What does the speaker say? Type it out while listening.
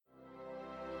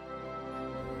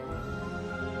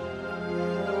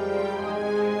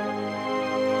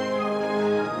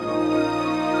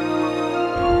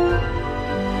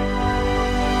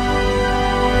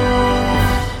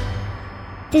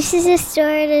This is a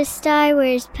Sort of Star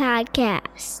Wars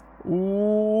podcast.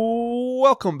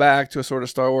 Welcome back to a Sort of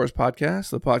Star Wars podcast,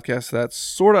 the podcast that's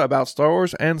sort of about Star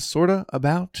Wars and sort of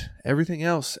about everything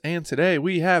else. And today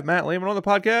we have Matt Lehman on the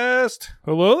podcast.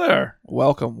 Hello there.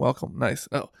 Welcome. Nice.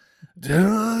 Oh.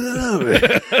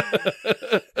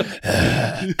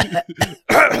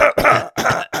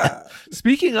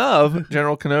 Speaking of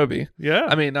General Kenobi. Yeah.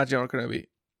 I mean, not General Kenobi.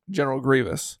 General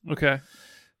Grievous. Okay.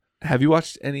 Have you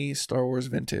watched any Star Wars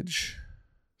Vintage?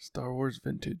 Star Wars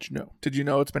Vintage. No. Did you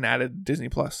know it's been added to Disney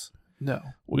Plus? No.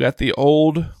 We got the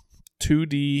old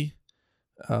 2D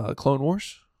Clone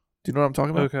Wars. Do you know what I'm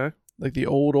talking about? Okay. Like the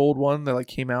old one that like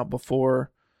came out before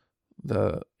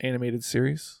the animated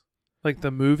series. Like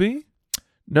the movie?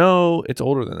 No, it's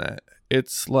older than that.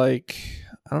 It's like,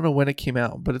 I don't know when it came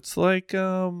out, but it's like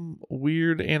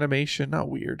weird animation. Not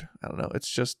weird. I don't know. It's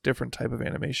just different type of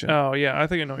animation. Oh, yeah. I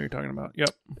think I know what you're talking about.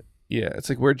 Yep. Yeah, it's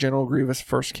like where General Grievous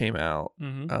first came out.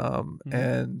 Mm-hmm.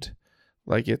 And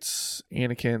like it's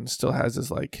Anakin still has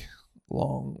this like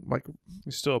long like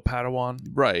He's still a Padawan.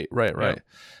 right.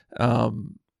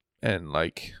 And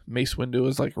like Mace Windu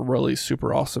is like really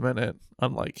super awesome in it,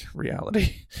 unlike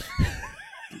reality.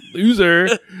 Loser.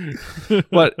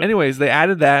 But anyways, they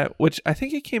added that, which I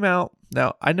think it came out.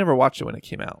 Now, I never watched it when it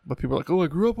came out, but people are like, "Oh, I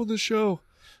grew up on this show."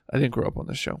 I didn't grow up on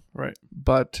this show. Right.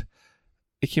 But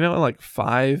it came out in like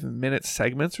 5-minute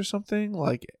segments or something,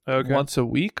 like once a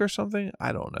week or something.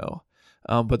 I don't know.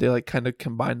 But they like kind of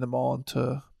combined them all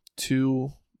into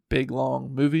 2 big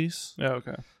long movies. Yeah,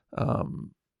 okay.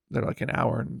 They're like an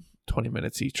hour and 20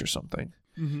 minutes each or something.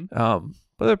 Mm-hmm.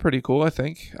 But they're pretty cool, I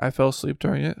think. I fell asleep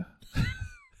during it.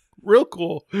 Real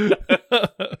cool.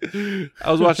 I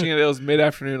was watching it. It was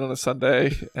mid-afternoon on a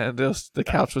Sunday, and the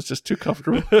couch was just too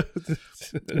comfortable.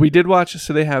 We did watch.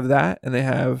 So they have that, and they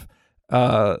have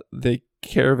the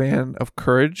Caravan of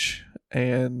Courage,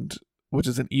 which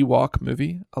is an Ewok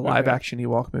movie, a live-action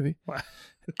Ewok movie,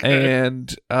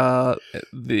 and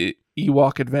the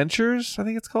Ewok Adventures, I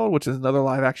think it's called, which is another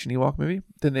live-action Ewok movie.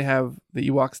 Then they have the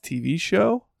Ewoks TV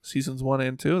show, seasons 1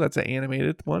 and 2. That's an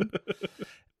animated one.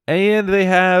 And they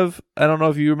have, I don't know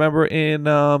if you remember in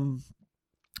the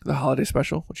holiday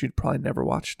special, which you'd probably never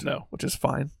watched. No. Which is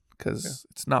fine, because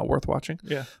it's not worth watching.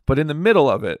 Yeah. But in the middle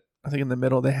of it, I think in the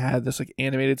middle, they had this like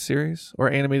animated series or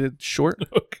animated short.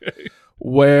 Okay.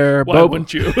 Where Why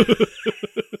wouldn't you?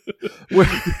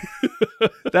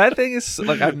 That thing is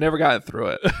like, I've never gotten through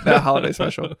it, that holiday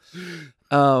special.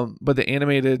 But the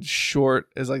animated short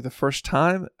is like the first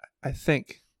time, I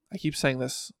think, I keep saying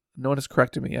this, no one has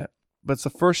corrected me yet, but it's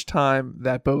the first time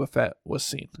that Boba Fett was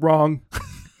seen. Wrong.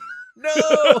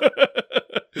 No!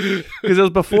 Because it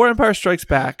was before Empire Strikes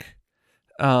Back,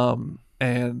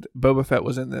 and Boba Fett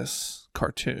was in this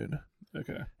cartoon.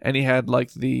 Okay. And he had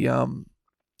like the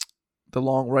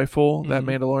long rifle that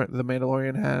the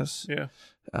Mandalorian has. Yeah.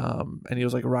 And he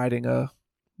was like riding a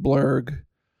blurg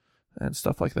and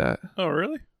stuff like that. Oh,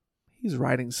 really? He's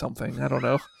riding something. I don't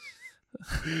know.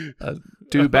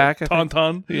 Dewback.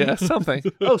 Tauntaun. Yeah, something.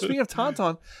 Oh, speaking of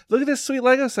Tauntaun, look at this sweet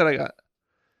Lego set I got.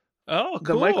 Oh,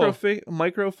 The cool.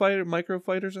 micro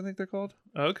fighters, I think they're called.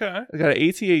 Okay. I got an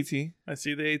AT-AT. I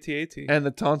see the AT-AT. And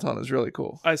the Tauntaun is really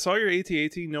cool. I saw your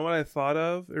AT-AT. You know what I thought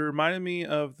of? It reminded me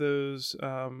of those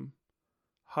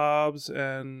Hobbs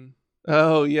and...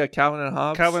 Oh, yeah, Calvin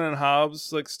and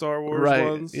Hobbes. Like Star Wars right,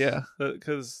 ones. yeah.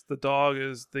 Because the dog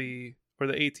is the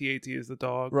AT-AT is the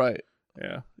dog. Right.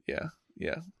 Yeah.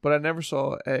 Yeah. But I never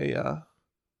saw a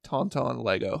Tauntaun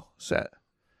Lego set.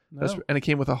 No. And it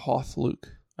came with a Hoth Luke.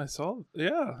 I saw.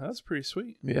 Yeah, that's pretty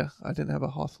sweet. Yeah, I didn't have a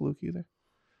Hoth Luke either.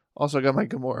 Also, I got my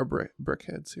Gamora brick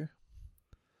heads here.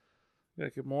 You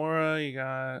got Gamora. You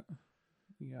got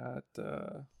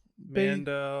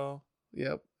Mando.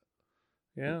 Yep.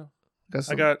 Yeah.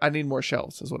 I need more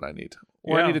shelves is what I need.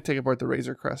 Or I need to take apart the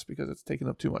Razor Crest because it's taking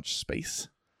up too much space.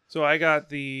 So I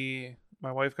got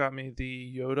my wife got me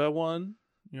the Yoda one.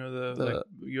 You know, the like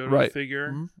Yoda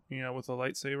figure, with a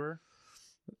lightsaber.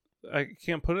 I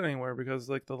can't put it anywhere because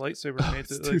like the lightsaber made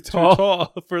it like, too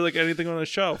tall for like anything on the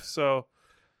shelf. So,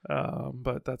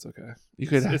 but that's okay.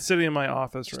 It's sitting in my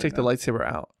office. Just take the lightsaber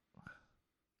out.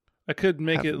 I could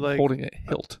make it like holding a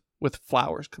hilt with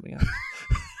flowers coming out.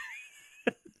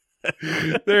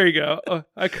 There you go.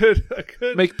 I could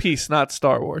make peace, not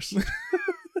Star Wars.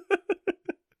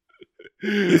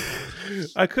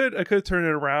 I could turn it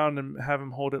around and have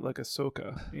him hold it like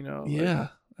Ahsoka. Yeah, like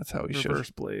that's how he should. Reverse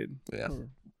blade. Yeah.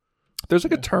 There's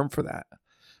like a term for that,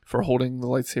 for holding the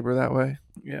lightsaber that way.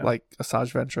 Yeah. Like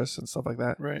Asajj Ventress and stuff like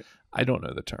that. Right. I don't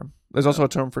know the term. There's also a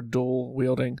term for dual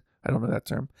wielding. I don't know that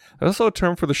term. There's also a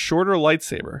term for the shorter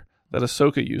lightsaber that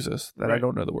Ahsoka uses that I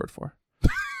don't know the word for.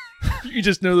 You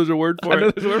just know there's a word for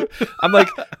it. I'm like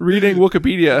reading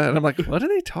Wikipedia, and I'm like, what are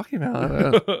they talking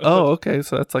about? Oh, okay,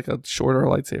 so that's like a shorter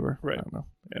lightsaber. Right. I don't know.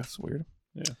 Yeah, it's weird.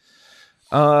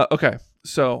 Yeah. Okay,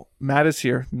 so Matt is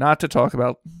here not to talk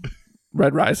about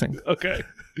Red Rising. Okay.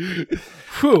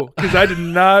 Whew, because I did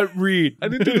not read. I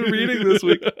didn't do the reading this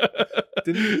week.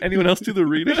 Didn't anyone else do the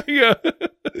reading? Yeah.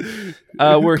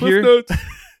 We're Cliff here. Notes.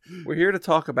 We're here to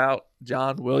talk about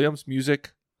John Williams'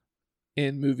 music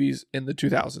in movies in the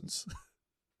 2000s.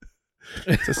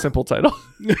 It's a simple title.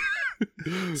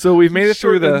 So we've made it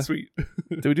through Short and the. sweet.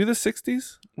 Did we do the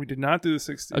 60s? We did not do the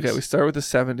 60s. Okay, we start with the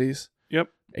 70s. Yep.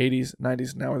 80s,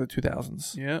 90s. Now we're the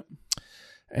 2000s. Yep.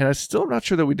 And I'm still not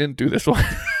sure that we didn't do this one.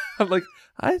 I'm like,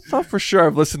 I thought for sure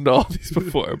I've listened to all these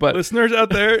before, but listeners out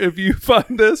there, if you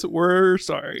find this, we're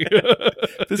sorry.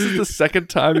 this is the second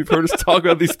time you've heard us talk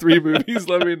about these 3 movies.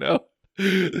 Let me know.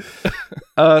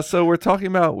 So we're talking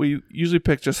about, we usually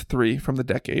pick just 3 from the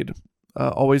decade,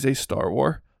 always a Star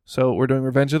War. So we're doing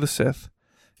Revenge of the Sith,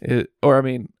 Attack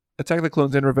of the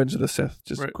Clones and Revenge of the Sith,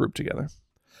 just right. grouped together.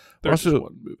 There's also, just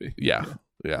one movie. Yeah.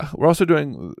 We're also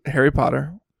doing Harry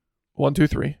Potter 1, 2,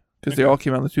 3 because they all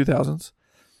came out in the 2000s,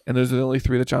 and those are the only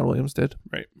 3 that John Williams did.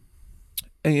 Right.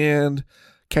 And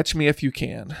Catch Me If You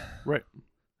Can. Right.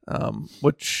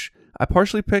 Which I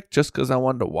partially picked just because I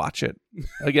wanted to watch it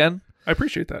again. I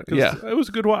appreciate that. Yeah. It was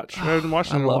a good watch. I haven't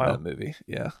watched it in a I love while. that movie.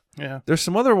 Yeah. Yeah. There's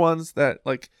some other ones that,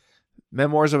 like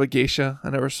Memoirs of a Geisha, I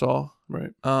never saw.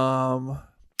 Right. I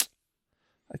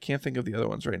can't think of the other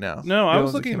ones right now. No, The I other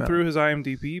was ones that looking came through his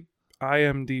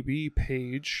IMDb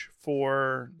page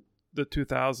for the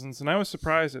 2000s, and I was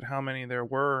surprised at how many there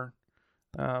were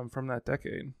from that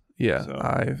decade. Yeah, So,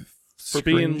 I've for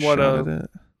being what screenshotted it.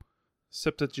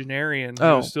 septuagenarian, he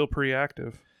Oh. was still pretty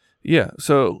active. Yeah.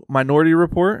 So Minority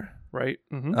Report, Right.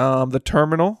 Mm-hmm. The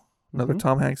Terminal, another Mhm.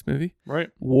 Tom Hanks movie, Right.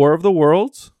 War of the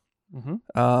Worlds, Mm-hmm.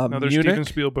 Another Munich, Steven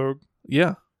Spielberg.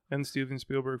 yeah, And Steven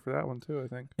Spielberg for that one too, I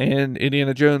think. and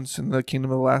Indiana Jones and the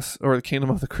Kingdom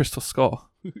of the Crystal Skull.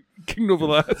 Kingdom of the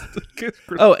Last.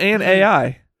 Oh, and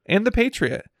AI and The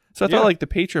Patriot. So I Yeah. thought like The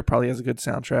Patriot probably has a good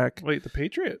soundtrack. Wait, The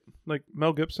Patriot? Like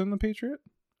Mel Gibson, The Patriot?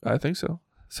 I think so.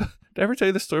 So did I ever tell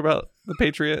you the story about The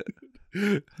Patriot?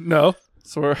 No.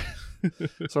 So we're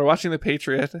watching The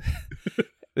Patriot.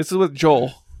 This is with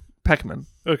Joel Peckman.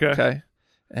 Okay. Okay.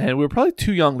 And we were probably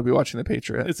too young to be watching The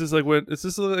Patriot. Is this like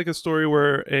a story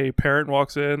where a parent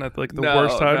walks in at like the No,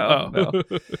 worst time? no.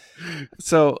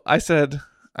 So he said,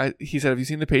 have you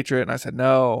seen The Patriot? And I said,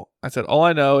 no. I said, all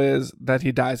I know is that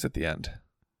he dies at the end.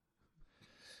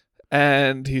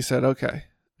 And he said, okay.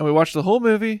 And we watched the whole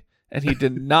movie, and he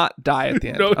did not die at the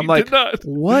end. No, I'm he like, did not.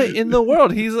 what in the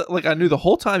world? He's like, I knew the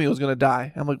whole time he was going to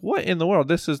die. I'm like, what in the world?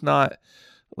 This is not,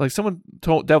 like, someone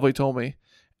definitely told me.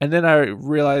 And then I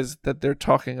realized that they're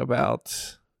talking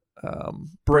about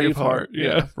Braveheart.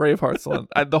 yeah. Braveheart's the one.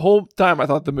 The whole time I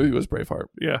thought the movie was Braveheart.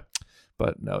 Yeah.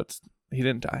 But no, he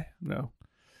didn't die. No.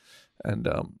 And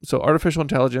so Artificial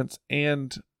Intelligence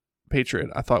and Patriot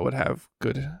I thought would have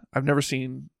good. I've never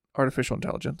seen Artificial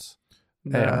Intelligence.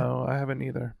 No, I haven't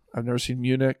either. I've never seen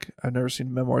Munich. I've never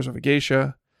seen Memoirs of a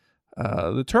Geisha.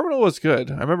 The Terminal was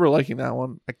good. I remember liking that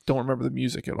one. I don't remember the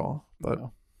music at all. But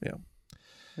No.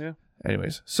 yeah.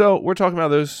 Anyways, so we're talking about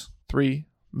those 3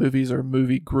 movies or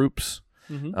movie groups.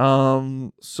 Mm-hmm.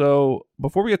 So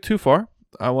before we get too far,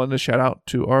 I wanted to shout out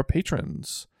to our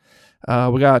patrons.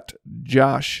 We got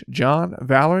Josh, John,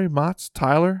 Valerie, Motts,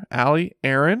 Tyler, Allie,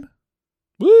 Aaron,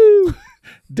 woo,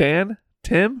 Dan,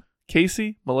 Tim,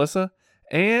 Casey, Melissa,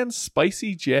 and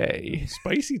Spicy J.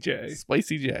 Spicy J.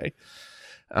 Spicy J.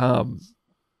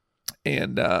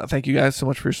 And thank you guys so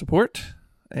much for your support.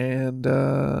 And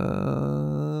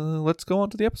let's go on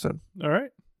to the episode. All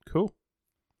right. Cool.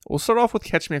 We'll start off with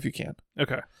Catch Me If You Can.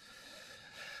 Okay.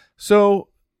 So,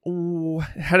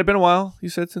 had it been a while, you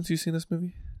said, since you've seen this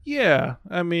movie? Yeah.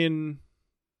 I mean,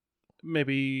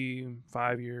 maybe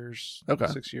 5 years, Okay.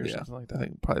 6 years, Yeah. something like I that.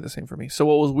 think probably the same for me. So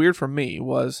what was weird for me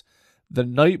was the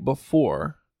night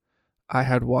before I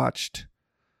had watched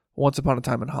Once Upon a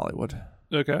Time in Hollywood.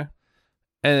 Okay.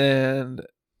 And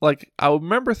like I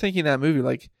remember thinking that movie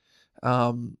like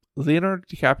Leonardo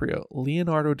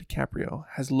DiCaprio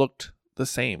has looked the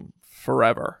same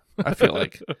forever, I feel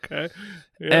like. Okay.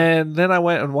 Yeah. And then I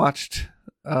went and watched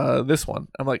this one.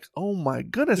 I'm like, oh my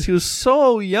goodness, he was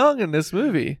so young in this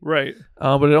movie. Right.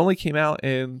 But it only came out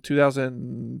in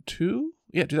 2002.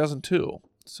 Yeah, 2002.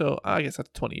 So I guess that's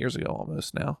 20 years ago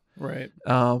almost now. Right.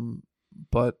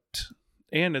 But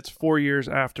And it's 4 years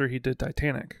after he did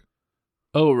Titanic.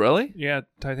 oh really? Yeah,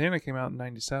 Titanic came out in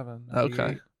 97. Okay.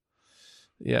 98.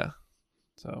 Yeah.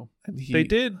 So And they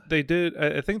did.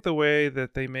 I think the way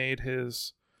that they made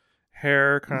his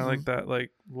hair, kind of like that,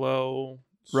 like low,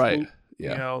 right? swoop,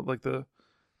 Yeah, you know, like the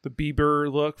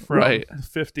Bieber look from Right. the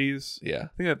 50s. yeah, I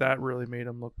think that really made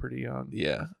him look pretty young.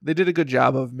 yeah. They did a good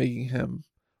job of making him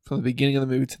from the beginning of the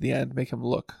movie to the end, make him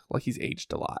look like he's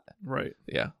aged a lot. Right.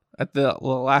 Yeah, at the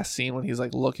last scene when he's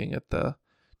like looking at the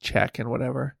check and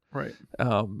whatever, Right.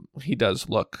 he does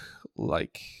look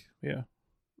like Yeah.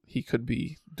 he could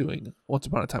be doing Once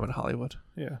Upon a Time in Hollywood.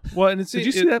 Yeah. Well, and Did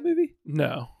you see that movie?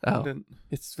 No. I Oh, didn't.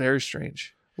 it's very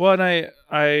strange. Well, and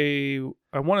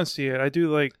I want to see it. I do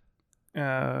like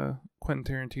Quentin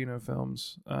Tarantino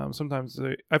films. Sometimes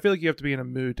I feel like you have to be in a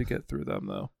mood to get through them,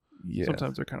 though. Yeah,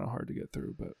 Sometimes they're kind of hard to get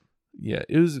through, but yeah.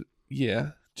 It was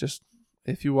just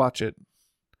if you watch it,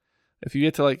 if you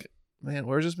get to like, man,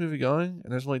 where's this movie going?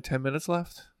 And there's only 10 minutes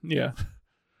left. yeah.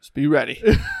 Just be ready.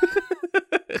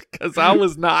 Because I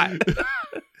was not.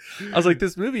 I was like,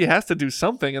 this movie has to do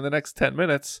something in the next 10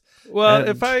 minutes. Well, And-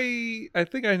 if I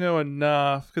think I know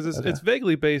enough because Okay. it's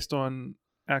vaguely based on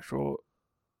actual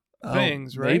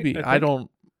things, right? Maybe. I don't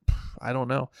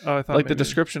know. Oh, I thought Like the maybe-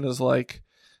 description is like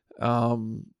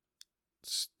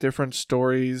different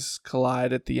stories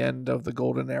collide at the end of the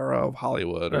golden era of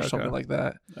Hollywood or Okay. something like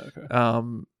that.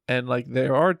 Okay. And like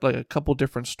there are like a couple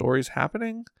different stories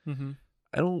happening. Mm-hmm.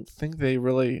 I don't think they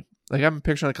really like I'm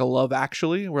picturing like a Love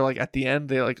Actually where like at the end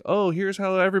they like, oh, here's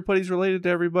how everybody's related to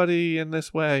everybody in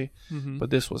this way. Mm-hmm. But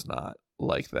this was not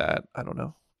like that. I don't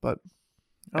know. But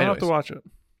I'll have to anyways. watch it.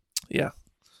 yeah.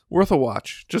 Worth a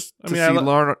watch. Just I to mean,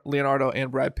 see Leonardo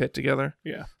and Brad Pitt together.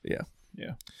 Yeah.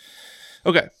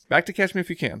 Okay, back to Catch Me If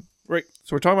You Can. Right.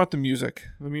 So we're talking about the music,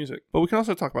 The music. but we can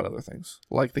also talk about other things,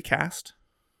 like the cast.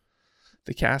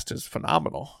 The cast is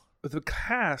phenomenal. With the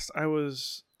cast,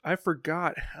 I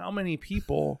forgot how many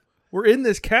people were in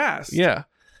this cast. Yeah.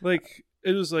 Like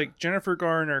it was like Jennifer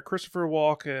Garner, Christopher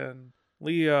Walken,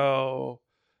 Leo,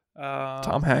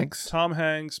 Tom Hanks.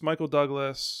 Michael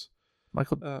Douglas.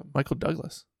 Michael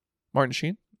Douglas. Martin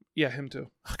Sheen. Yeah, him too.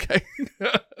 Okay.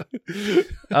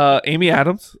 Amy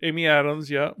Adams. Amy Adams.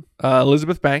 Yep.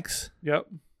 Elizabeth Banks. Yep.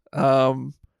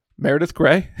 Meredith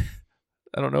Grey.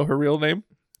 I don't know her real name.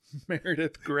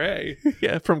 Meredith Grey.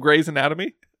 Yeah, from Grey's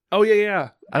Anatomy. Oh yeah.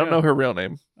 I don't know her real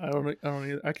name. I don't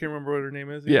either. I can't remember what her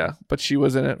name is. Yeah, but she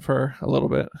was in it for a little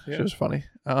bit. Yeah. She was funny.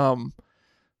 I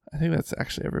think that's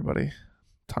actually everybody.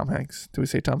 Tom Hanks. Do we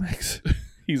say Tom Hanks?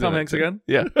 He's Tom in it Hanks too. again.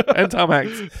 Yeah, and Tom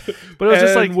Hanks. But it was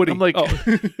just And like Woody. I'm like, Oh.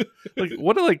 like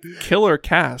what a like killer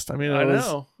cast. I mean, I it was,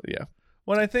 know. Yeah,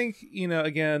 When I think,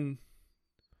 again,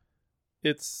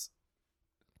 it's.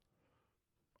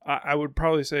 I would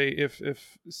probably say if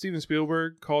Steven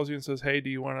Spielberg calls you and says, "Hey, do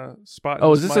you want to spot?"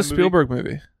 Oh, in is this my a movie?" Spielberg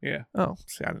movie? Yeah, Oh,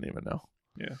 see, I didn't even know.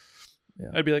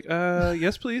 I'd be like,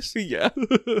 yes, please." Yeah.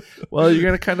 Well, you're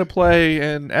gonna kind of play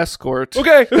an escort.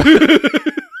 Okay.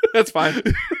 That's fine.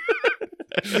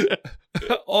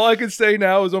 All I can say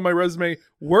now is on my resume,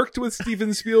 worked with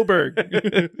Steven Spielberg.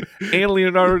 And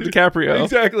Leonardo DiCaprio.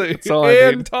 Exactly. all I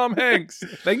And need. Tom Hanks.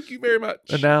 Thank you very much.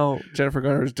 And now Jennifer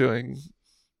Garner is doing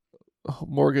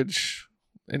mortgage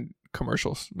and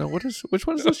commercials. No, which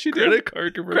one is this? She did Credit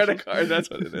card commercial. Credit card. That's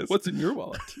what it is. What's in your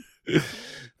wallet?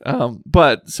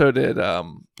 But so did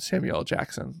Samuel L.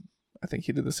 Jackson. I think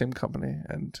he did the same company,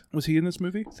 and Was he in this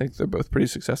movie? I think they're both pretty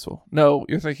successful. No,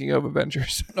 you're thinking of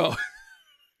Avengers. Oh.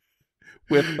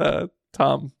 With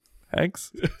Tom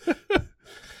Hanks.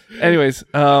 Anyways,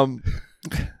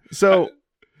 so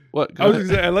what? Go I was ahead.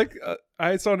 gonna say, I like.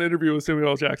 I saw an interview with Samuel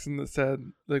L. Jackson that said,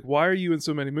 like, "Why are you in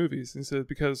so many movies?" And he said,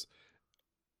 "Because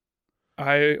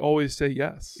I always say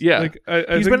yes." Yeah. like I He's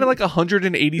think- been in like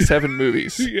 187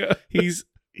 movies. yeah,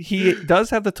 He does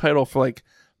have the title for like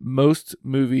most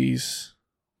movies,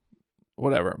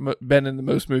 whatever. Been in the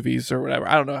most movies or whatever.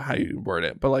 I don't know how you word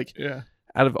it, but like yeah,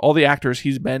 out of all the actors,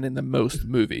 he's been in the most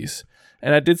movies.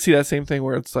 And I did see that same thing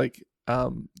where it's like,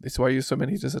 it's why I use so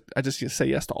many. I just say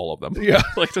yes to all of them. Yeah.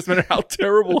 Like doesn't matter how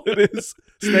terrible it is.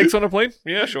 Snakes on a plane?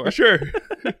 Yeah, sure. sure.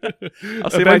 I'll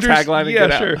say my Avengers? tagline and yeah,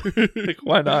 get out. sure. Like,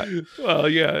 why not? Well,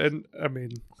 yeah, and I mean,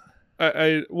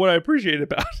 I what I appreciate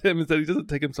about him is that he doesn't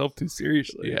take himself too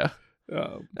seriously. Yeah.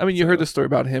 I mean, you heard the story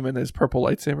about him and his purple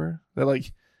lightsaber. That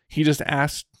like he just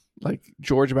asked like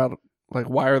George about like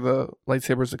why are the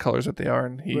lightsabers the colors that they are,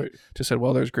 and he Right. just said,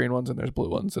 well, there's green ones and there's blue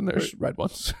ones and there's red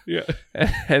ones, Yeah,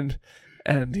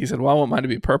 and he said, well, I want mine to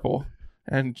be purple,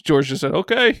 and George just said,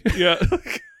 okay. yeah.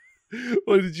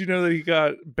 Well, did you know that he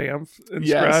got Banff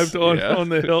inscribed on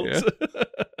the hilt?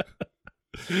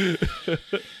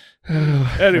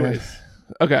 Anyways,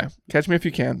 Okay, Catch Me If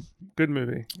You Can. good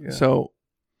movie. Yeah. So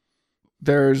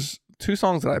there's two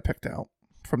songs that I picked out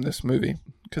from this movie.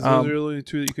 Because those are the only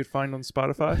 2 that you could find on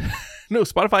Spotify? No,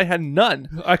 Spotify had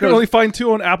none. I could only find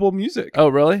 2 on Apple Music. Oh,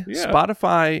 really? Yeah.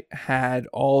 Spotify had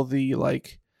all the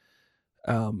like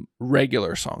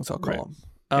regular songs, I'll call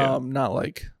them. Not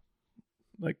like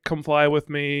Come Fly With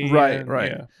Me. Right.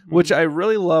 Yeah. Which I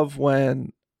really love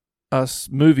when us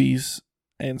movies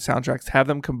and soundtracks have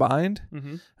them combined.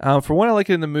 Mm-hmm. For one, I like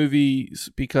it in the movies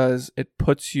because it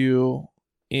puts you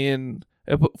in.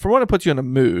 For one, it puts you in a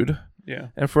mood. Yeah.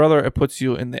 And for other, it puts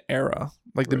you in the era.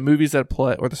 Like the movies that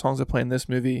play or the songs that play in this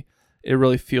movie, it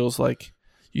really feels like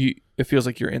it feels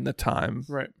like you're in the time.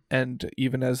 Right. And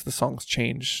even as the songs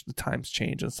change, the times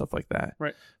change and stuff like that.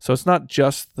 Right. So it's not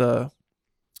just the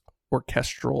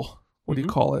orchestral, what do you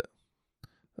call it?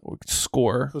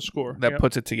 Score. The score. That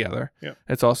puts it together. Yeah.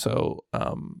 It's also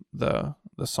the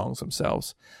songs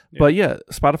themselves. Yeah. But yeah,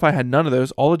 Spotify had none of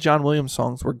those. All the John Williams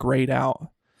songs were grayed out.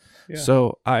 Yeah.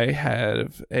 So I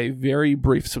have a very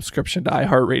brief subscription to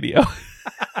iHeartRadio.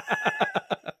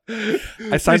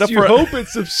 I signed up for.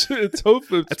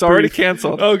 It's already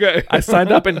canceled. Okay. I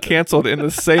signed up and canceled in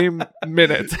the same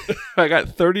minute. I got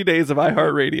 30 days of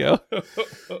iHeartRadio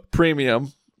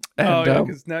premium. And,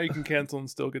 because now you can cancel and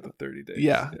still get the 30 days.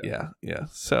 Yeah.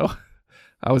 So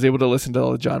I was able to listen to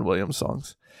all the John Williams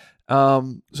songs.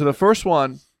 So the first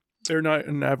one. They're not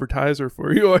an advertiser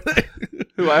for you, are they?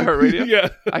 Who, iHeartRadio? Yeah.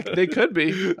 They could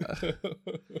be.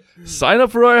 Sign up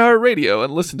for iHeartRadio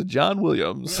and listen to John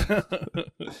Williams.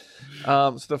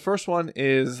 So the first one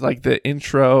is like the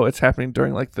intro. It's happening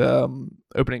during like the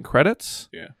opening credits.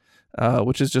 Yeah.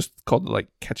 Which is just called like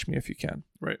Catch Me If You Can.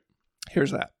 Right.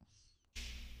 Here's that.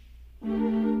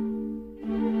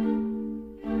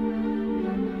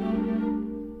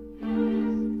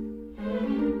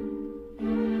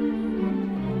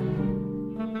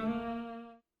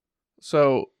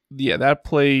 So, yeah, that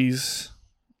plays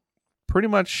pretty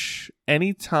much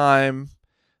any time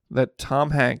that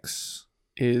Tom Hanks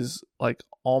is like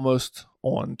almost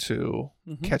on to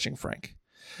Catching Frank.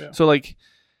 Yeah. So, like,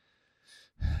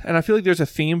 and I feel like there's a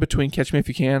theme between Catch Me If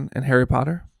You Can and Harry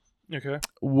Potter. Okay.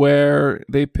 Where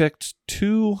they picked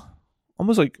 2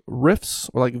 almost like riffs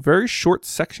or like very short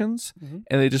sections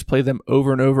and they just play them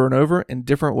over and over and over in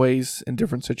different ways in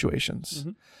different situations.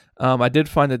 I did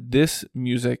find that this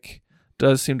music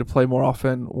does seem to play more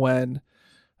often when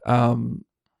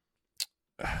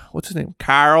what's his name?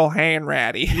 Carl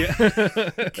Hanratty.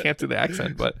 Yeah. Can't do the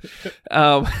accent, but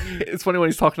it's funny when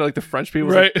he's talking to like the French people.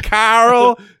 Right. Like,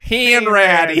 Carl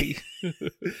Hanratty.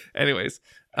 Anyways,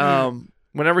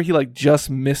 whenever he like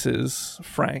just misses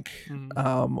Frank,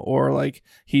 or like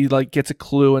he like gets a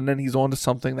clue and then he's on to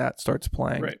something that starts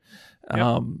playing. Right.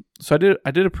 So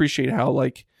I did appreciate how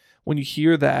like when you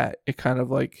hear that, it kind of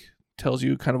like tells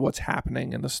you kind of what's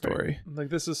happening in the story. Right. Like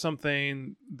this is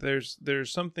something there's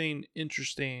something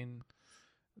interesting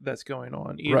that's going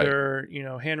on. Either,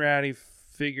 Hanratty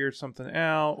figured something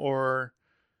out or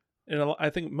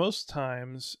I think most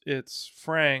times it's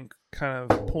Frank kind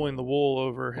of pulling the wool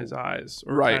over his eyes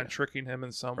or kind of tricking him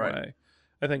in some way.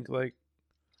 I think like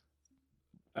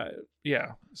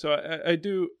so I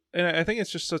do, and I think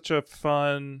it's just such a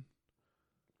fun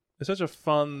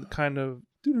kind of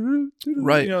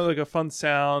like a fun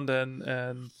sound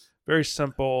and very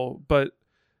simple. But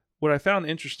what I found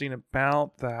interesting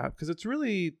about that, because it's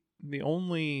really the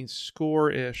only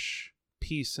score-ish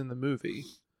piece in the movie,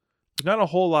 there's not a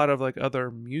whole lot of like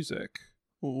other music.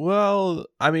 Well,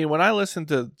 I mean, when I listen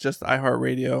to just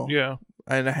iHeartRadio,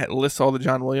 and I list all the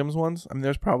John Williams ones, I mean,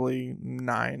 there's probably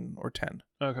 9 or 10.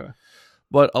 Okay,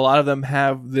 but a lot of them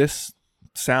have this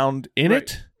sound in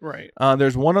it. Right.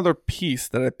 There's one other piece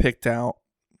that I picked out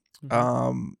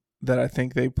that I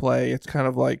think they play. It's kind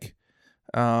of like,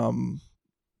 I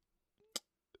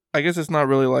guess it's not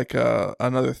really like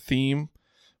another theme,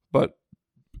 but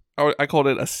I called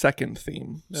it a second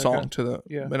theme song to the,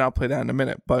 and I'll play that in a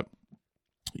minute. But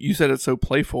you said it's so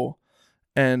playful,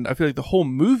 and I feel like the whole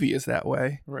movie is that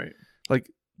way. Right.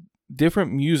 Like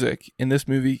different music in this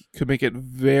movie could make it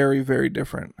very, very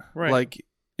different. Right. Like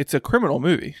it's a criminal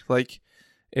movie. Like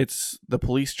it's the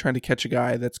police trying to catch a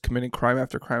guy that's committing crime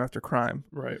after crime after crime.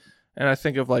 Right. And I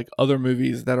think of like other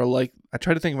movies that are like, I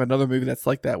try to think of another movie that's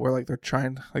like that, where like they're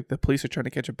trying, like the police are trying to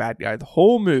catch a bad guy the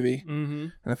whole movie,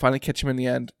 and they finally catch him in the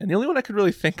end. And the only one I could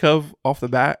really think of off the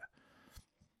bat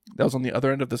that was on the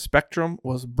other end of the spectrum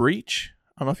was Breach.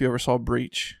 I don't know if you ever saw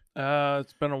Breach.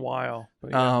 It's been a while.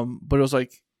 But but it was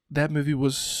like, that movie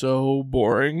was so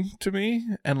boring to me,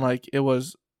 and like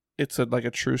it's like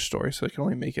a true story, so they can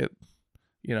only make it,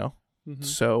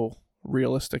 so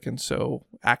realistic and so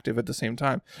active at the same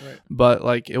time. Right. But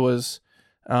like it was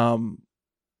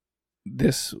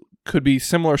this could be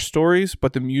similar stories,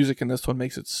 but the music in this one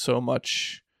makes it so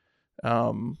much,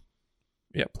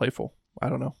 playful. I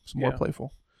don't know. It's more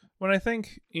playful. When I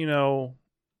think,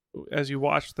 as you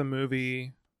watch the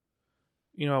movie,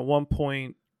 at one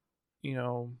point,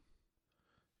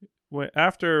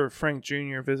 after Frank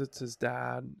Jr. visits his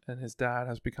dad, and his dad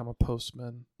has become a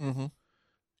postman, and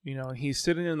he's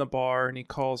sitting in the bar and he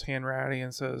calls Hanratty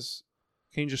and says,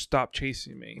 "Can you just stop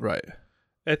chasing me?" Right.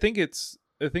 I think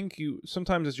you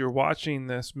sometimes as you're watching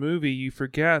this movie, you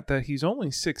forget that he's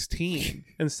only 16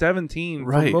 and 17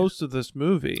 for most of this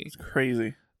movie. It's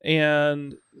crazy.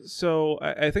 And so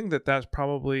I think that that's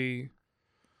probably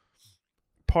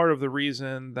part of the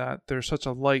reason that there's such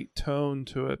a light tone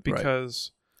to it,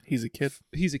 because he's a kid.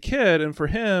 He's a kid, and for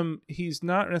him, he's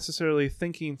not necessarily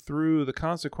thinking through the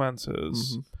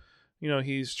consequences.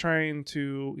 He's trying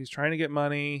to get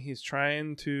money. He's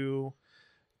trying to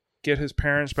get his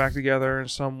parents back together in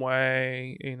some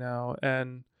way,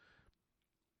 and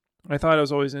I thought it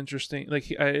was always interesting. Like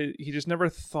he just never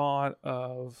thought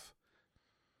of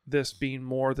this being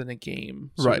more than a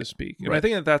game, so to speak. And I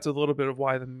think that that's a little bit of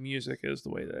why the music is the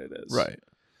way that it is. Right.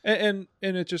 And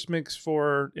it just makes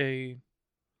for a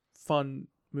fun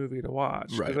movie to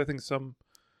watch. Right. Because I think some,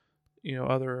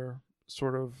 other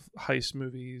sort of heist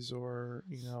movies or,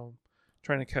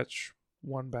 trying to catch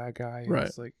one bad guy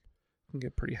is like, can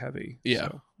get pretty heavy. Yeah.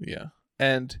 So. Yeah.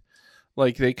 And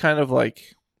like they kind of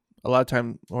like a lot of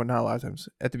times, or not a lot of times,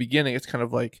 at the beginning, it's kind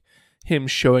of like him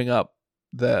showing up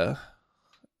the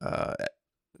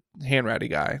Hanratty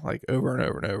guy like over and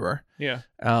over and over. Yeah.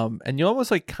 And you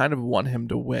almost like kind of want him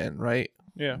to win, right?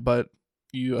 Yeah. But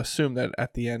you assume that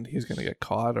at the end he's gonna get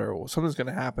caught or something's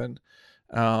gonna happen.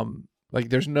 Like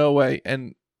there's no way.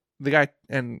 And the guy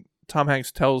and Tom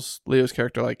Hanks tells Leo's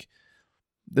character like,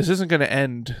 this isn't gonna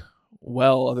end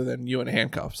well other than you in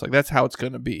handcuffs. Like that's how it's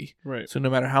gonna be. Right. So no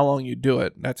matter how long you do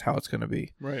it, that's how it's gonna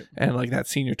be. Right. And like that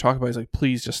scene you're talking about, he's like,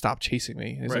 please just stop chasing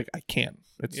me. And he's like, I can't.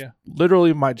 It's Yeah.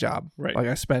 literally my job. Right. Like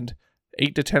I spend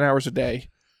 8 to 10 hours a day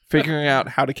figuring out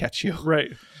how to catch you.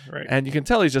 Right. Right. And you can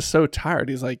tell he's just so tired.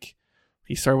 He's like,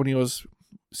 he started when he was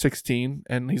 16,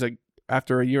 and he's like,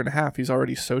 after a year and a half, he's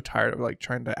already so tired of like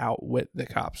trying to outwit the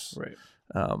cops. Right.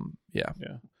 Yeah.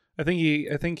 I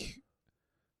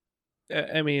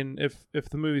mean, if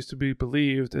the movie's to be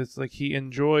believed, it's like he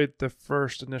enjoyed the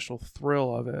first initial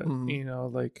thrill of it,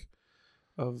 like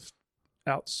of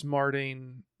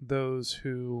outsmarting those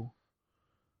who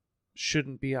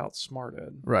shouldn't be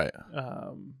outsmarted. Right.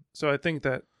 So I think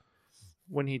that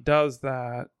when he does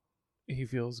that, he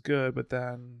feels good, but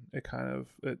then it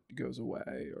goes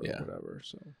away or whatever.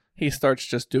 So he starts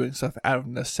just doing stuff out of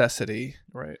necessity,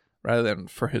 right, rather than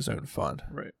for his own fun.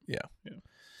 Right. Yeah.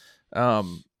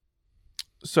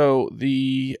 So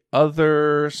the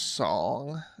other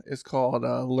song is called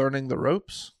 "Learning the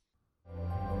Ropes."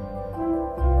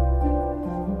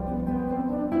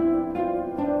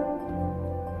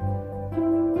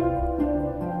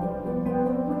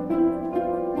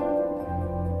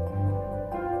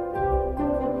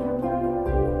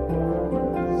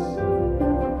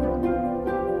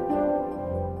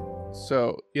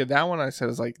 So yeah, that one I said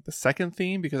is like the second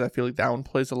theme because I feel like that one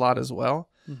plays a lot as well.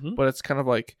 But it's kind of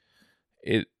like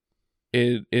it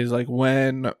is like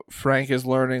when Frank is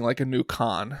learning like a new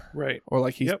con, right? Or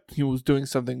like he was doing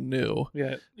something new.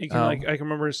 Yeah, you can I can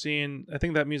remember seeing. I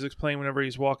think that music's playing whenever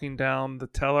he's walking down the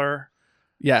teller.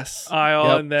 Yes.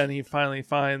 Aisle, and then he finally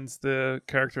finds the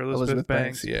character Elizabeth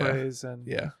Banks plays and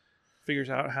figures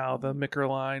out how the Micker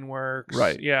line works.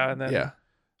 Right. Yeah, and then I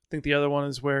think the other one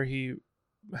is where he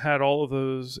had all of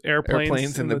those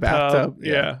airplanes in the bathtub.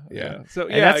 Yeah. So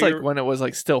and that's like when it was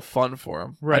like still fun for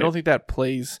him. Right. I don't think that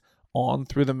plays on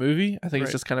through the movie. I think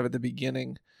it's just kind of at the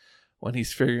beginning when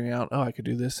he's figuring out, I could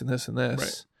do this and this and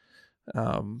this.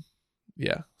 Right.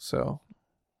 So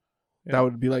that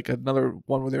would be like another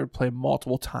one where they would play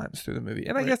multiple times through the movie.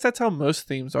 And I guess that's how most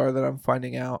themes are that I'm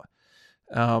finding out.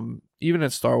 Even in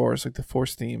Star Wars, like the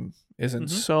Force theme is in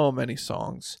so many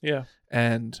songs. Yeah.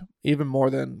 And even more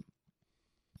than,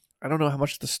 I don't know how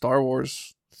much the Star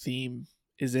Wars theme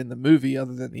is in the movie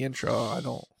other than the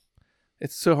intro.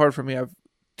 It's so hard for me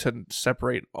to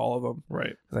separate all of them.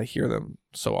 Right. Because I hear them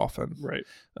so often. Right.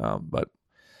 But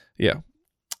yeah.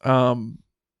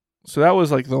 So that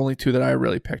was like the only two that I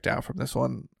really picked out from this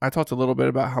one. I talked a little bit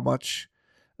about how much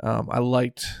I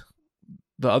liked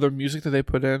the other music that they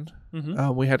put in.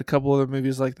 We had a couple other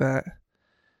movies like that,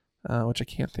 which I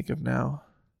can't think of now.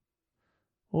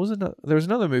 What was it? There was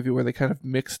another movie where they kind of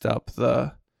mixed up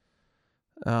the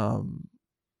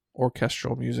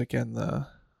orchestral music and I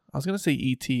was going to say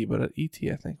E.T., but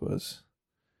E.T. I think was...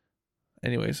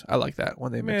 Anyways, I like that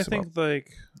when they mix them up. I think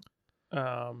like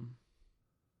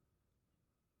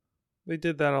they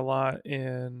did that a lot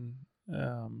in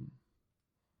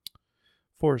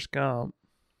Forrest Gump.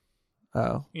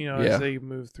 Oh, as they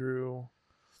move through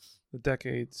the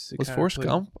decades. Was Forrest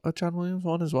Gump a John Williams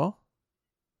one as well?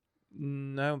 I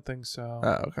don't think so. Oh,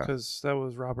 okay. Because that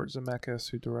was Robert Zemeckis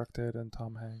who directed and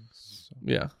Tom Hanks. So.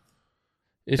 Yeah.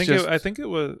 I think it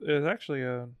was actually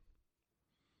a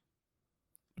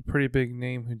pretty big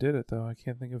name who did it, though. I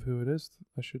can't think of who it is.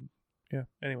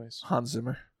 Anyways. Hans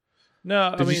Zimmer. No,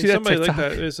 I mean, somebody like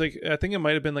that. It's like, I think it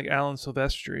might have been like Alan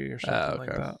Silvestri or something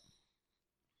like that.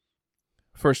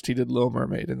 First he did Little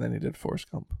Mermaid, and then he did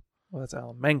Forrest Gump. Well, that's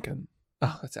Alan Menken.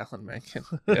 Oh, that's Alan Menken.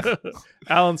 Yeah.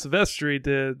 Alan Silvestri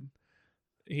did...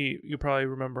 You probably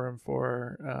remember him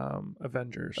for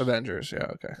Avengers. Avengers, yeah,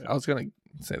 okay. Yeah. I was going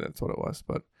to say that's what it was,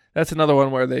 but that's another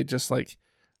one where they just like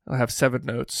have 7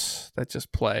 notes that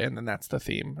just play, and then that's the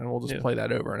theme, and we'll just play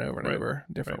that over and over and over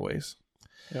in different ways.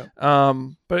 Yeah.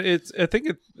 But I think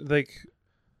it like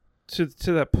to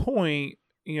that point,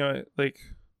 like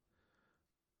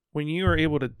when you are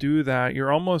able to do that,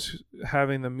 you're almost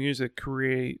having the music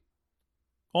create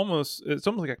it's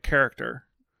almost like a character.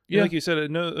 Yeah, like you said,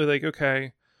 okay,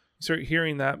 you start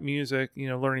hearing that music,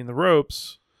 learning the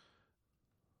ropes,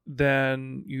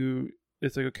 then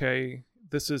it's like, okay,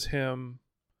 this is him.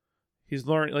 He's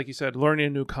learning, like you said, learning a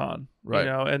new con, right?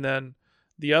 And then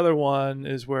the other one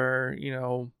is where,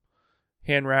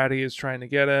 Hanratty is trying to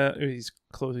get it, or he's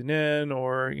closing in,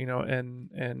 or,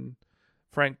 and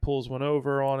Frank pulls one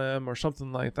over on him or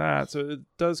something like that. So it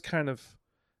does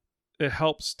it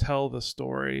helps tell the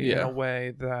story in a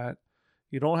way that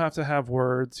you don't have to have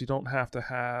words. You don't have to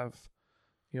have,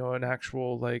 an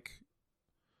actual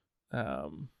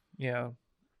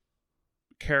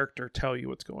character tell you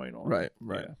what's going on. Right.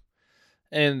 Yeah.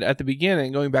 And at the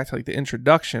beginning, going back to like the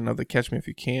introduction of the "Catch Me If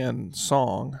You Can"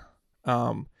 song,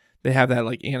 they have that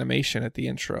like animation at the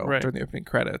intro during the opening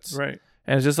credits. Right.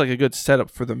 And it's just like a good setup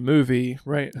for the movie.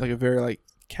 Right. Like a very like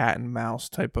cat and mouse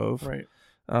type of. Right.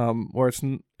 Where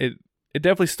it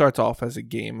definitely starts off as a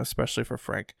game, especially for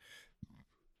Frank.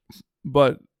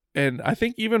 And I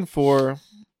think even for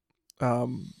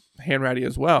Hanratty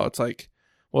as well, it's like,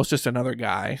 well, it's just another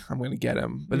guy. I'm going to get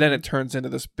him. But then it turns into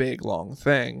this big, long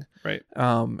thing. Right.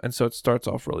 And so it starts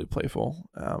off really playful,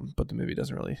 but the movie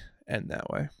doesn't really end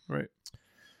that way. Right.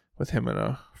 With him in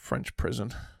a French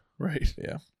prison. Right.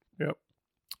 Yeah. Yep.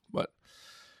 But,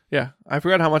 yeah, I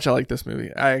forgot how much I like this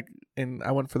movie. I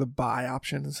went for the buy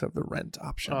option instead of the rent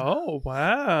option. Oh,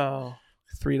 wow.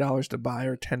 $3 to buy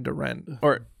or $10 to rent.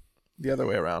 Or... the other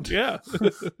way around. Yeah.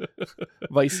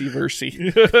 Vice versa.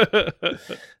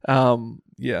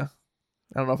 Yeah.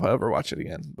 I don't know if I'll ever watch it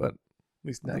again, but at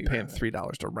least now I'm paying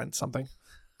 $3 to rent something.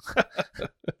 I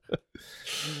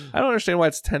don't understand why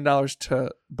it's $10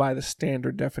 to buy the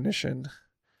standard definition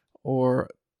or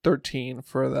 $13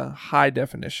 for the high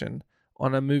definition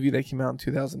on a movie that came out in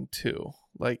 2002.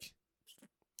 Like,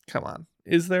 come on.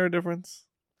 Is there a difference?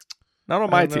 Not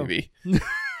on my TV.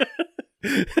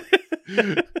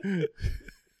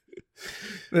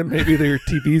 Then maybe their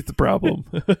TV's the problem.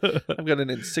 I've got an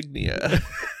Insignia.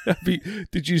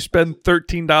 Did you spend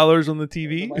 $13 on the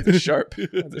TV? Mine's a Sharp.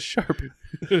 Mine's a Sharp.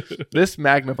 This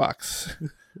Magnavox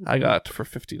I got for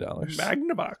 $50.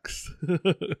 Magnavox.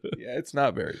 Yeah, it's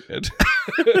not very good.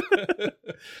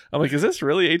 I'm like, is this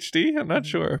really HD? I'm not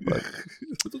sure, but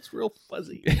it looks real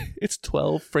fuzzy. It's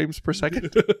 12 frames per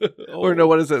second. Or no,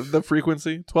 what is it? The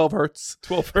frequency? 12 hertz.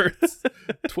 12 hertz.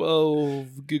 12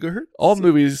 gigahertz. All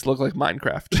movies look like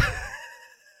Minecraft.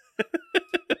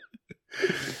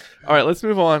 All right, let's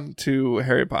move on to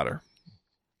Harry Potter.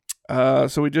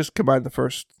 So we just combined the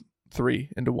first 3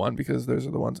 into one because those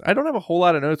are the ones. I don't have a whole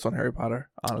lot of notes on Harry Potter,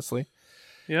 honestly.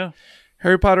 Yeah.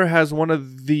 Harry Potter has one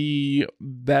of the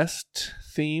best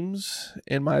themes,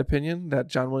 in my opinion, that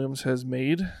John Williams has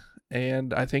made.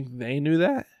 And I think they knew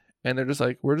that. And they're just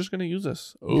like, we're just going to use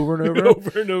this over and over.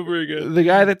 Over and over again. The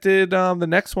guy that did the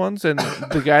next ones and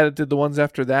the guy that did the ones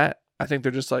after that, I think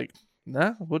they're just like,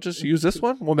 nah, we'll just use this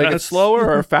one. We'll make it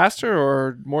slower or faster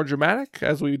or more dramatic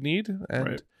as we need. And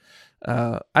right.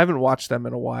 I haven't watched them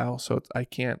in a while, so I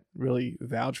can't really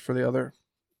vouch for the other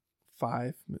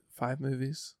five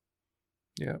movies.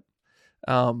 Yeah.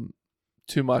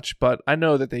 Too much, but I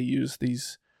know that they use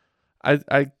these. I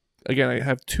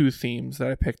have 2 themes that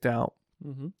I picked out,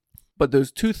 but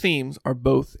those 2 themes are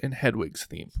both in Hedwig's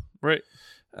theme, right?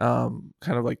 Kind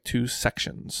of like 2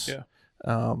 sections.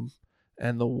 Yeah.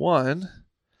 And the one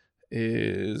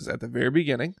is at the very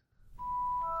beginning.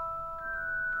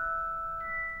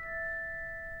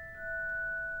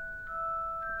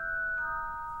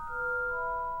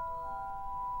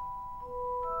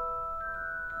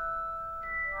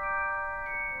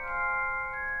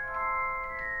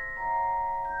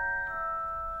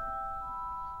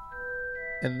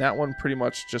 and that one pretty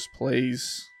much just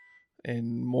plays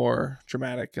in more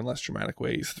dramatic and less dramatic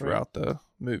ways throughout the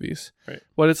movies. Right.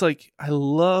 But it's like I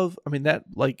mean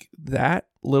that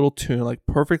little tune like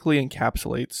perfectly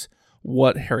encapsulates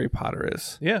what Harry Potter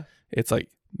is. Yeah. It's like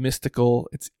mystical,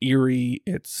 it's eerie,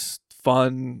 it's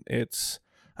fun, it's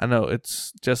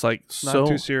just like not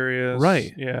too serious.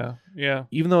 Right. Yeah. Yeah.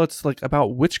 Even though it's like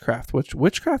about witchcraft, which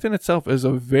witchcraft in itself is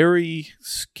a very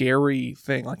scary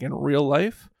thing, like in real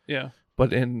life. Yeah.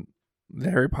 But in the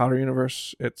Harry Potter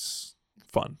universe, it's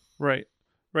fun. Right.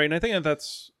 Right. And I think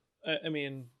that's, I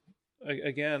mean,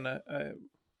 again, I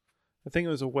think it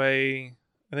was a way,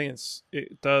 I think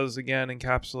it does again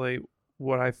encapsulate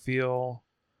what I feel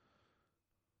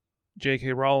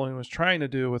J.K. Rowling was trying to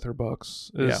do with her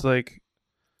books is like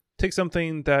take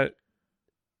something that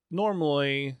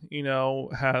normally,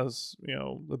 has,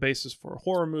 the basis for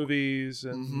horror movies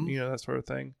and, that sort of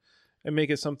thing, and make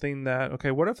it something that,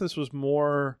 okay, what if this was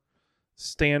more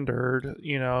standard,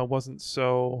 it wasn't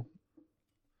so,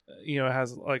 it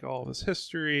has like all of this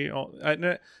history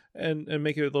and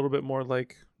make it a little bit more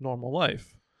like normal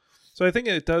life. So I think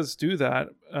it does do that,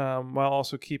 while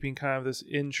also keeping kind of this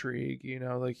intrigue,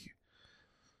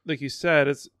 like you said,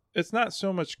 it's not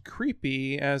so much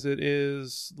creepy as it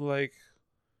is like,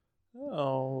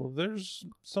 oh, there's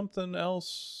something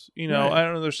else, I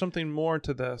don't know, there's something more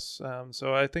to this.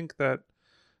 So I think that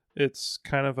it's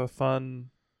kind of a fun,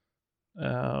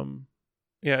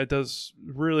 it does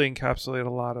really encapsulate a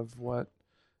lot of what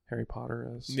Harry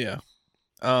Potter is. Yeah.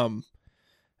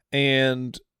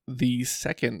 And the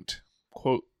second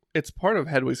quote, it's part of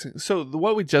Hedwig's. So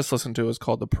what we just listened to is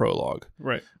called the prologue,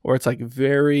 right? Where it's like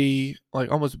very,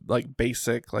 like almost like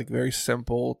basic, like very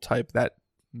simple type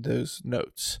those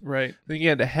notes, right? Then you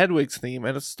get into Hedwig's theme,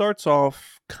 and it starts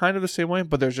off kind of the same way,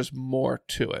 but there's just more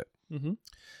to it.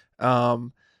 Mm-hmm.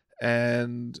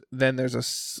 And then there's a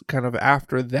kind of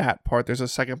after that part, there's a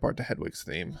second part to Hedwig's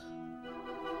theme.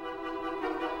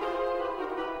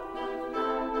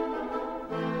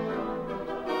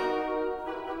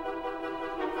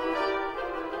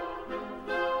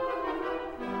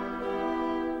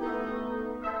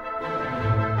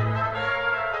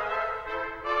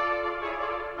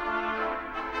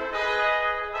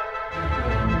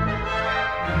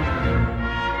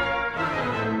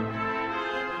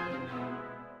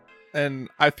 And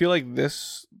I feel like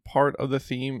this part of the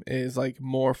theme is like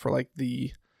more for like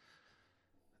the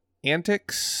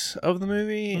antics of the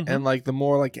movie and like the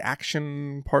more like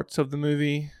action parts of the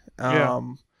movie.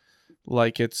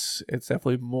 Like it's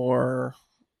definitely more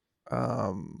I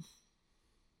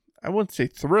wouldn't say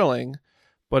thrilling,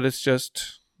 but it's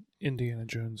just Indiana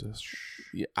Jones-ish.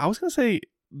 Yeah, I was gonna say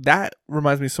that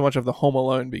reminds me so much of the Home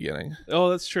Alone beginning. Oh,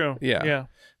 that's true. Yeah.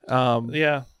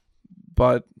 Yeah.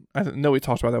 But I know we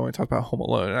talked about that when we talked about Home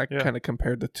Alone, and I kind of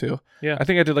compared the two. Yeah. I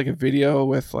think I did like a video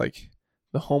with like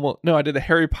I did a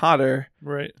Harry Potter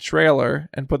trailer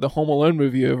and put the Home Alone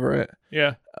movie over it.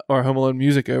 Yeah. Or Home Alone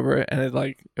music over it, and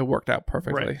it worked out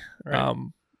perfectly.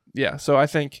 Right. So I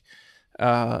think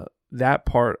that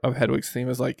part of Hedwig's theme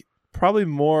is like probably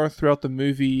more throughout the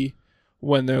movie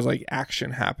when there's like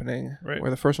action happening,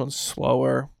 where the first one's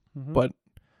slower, but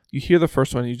you hear the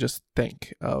first one, you just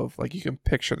think of like you can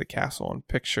picture the castle and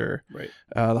picture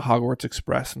the Hogwarts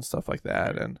Express and stuff like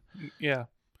that, and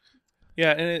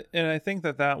and I think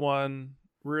that one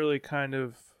really kind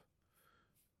of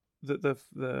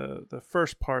the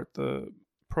first part, the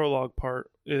prologue part,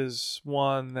 is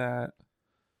one that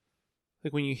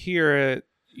like when you hear it,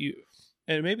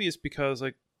 and maybe it's because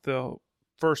like the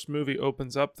first movie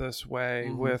opens up this way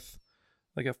with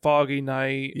like a foggy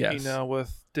night,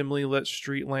 with dimly lit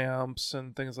street lamps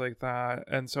and things like that.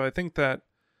 And so I think that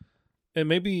it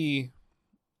maybe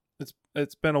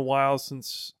it's been a while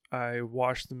since I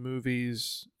watched the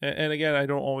movies. And again, I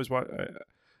don't always watch.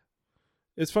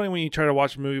 It's funny when you try to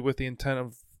watch a movie with the intent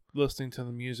of listening to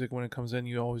the music. When it comes in,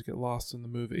 you always get lost in the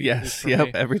movie. Yes. Yep.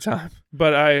 Every time.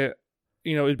 But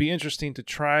it'd be interesting to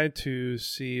try to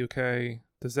see, okay,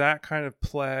 does that kind of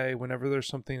play whenever there's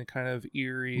something kind of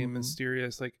eerie and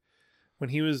mysterious? Like when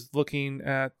he was looking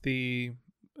at the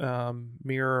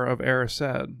mirror of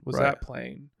Erised, was that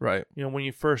playing? Right. When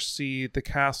you first see the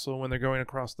castle when they're going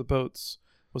across the boats,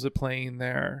 was it playing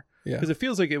there? Yeah. Because it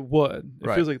feels like it would.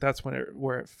 It feels like that's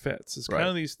where it fits. It's kind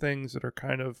of these things that are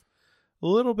kind of a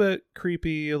little bit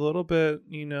creepy, a little bit,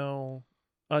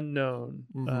 unknown.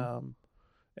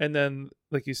 And then,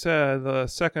 like you said, the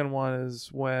second one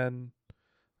is when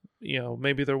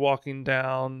maybe they're walking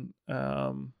down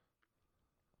Diagon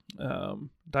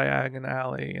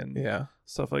Alley and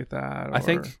stuff like that. I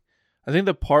think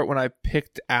the part when I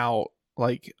picked out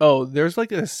like, oh, there's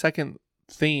like a second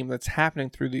theme that's happening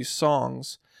through these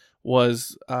songs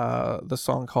was the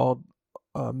song called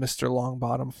Mr.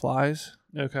 Longbottom Flies.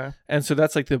 Okay. And so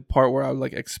that's like the part where I would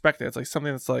like expect it. It's like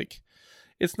something that's like,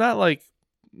 it's not like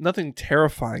nothing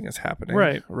terrifying is happening.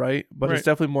 Right. But it's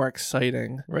definitely more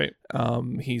exciting. Right.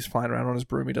 He's flying around on his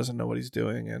broom. He doesn't know what he's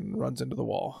doing and runs into the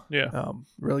wall. Yeah.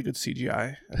 Really good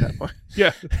CGI at that point.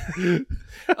 Yeah.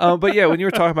 But yeah, when you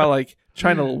were talking about like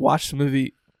trying to watch the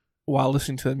movie while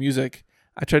listening to the music,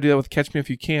 I tried to do that with Catch Me If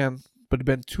You Can, but it'd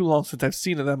been too long since I've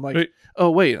seen it. I'm like,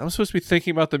 oh wait, I'm supposed to be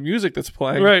thinking about the music that's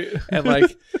playing. Right. And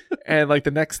like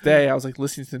the next day I was like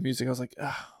listening to the music. I was like,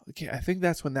 oh, okay, I think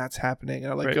that's when that's happening.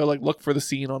 And I like go like look for the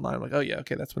scene online. I'm like, oh yeah,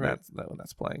 okay, that's when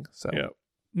that's playing. So yeah.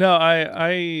 No,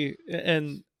 I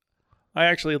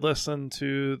actually listened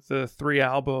to the 3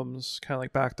 albums kind of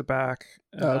like back to back.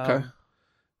 Okay.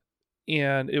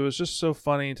 And it was just so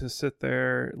funny to sit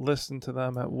there, listen to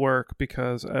them at work,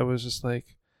 because I was just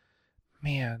like,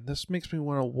 man, this makes me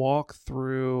want to walk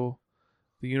through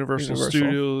the Universal.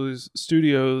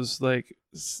 Studios like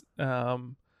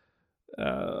the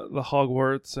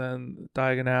Hogwarts and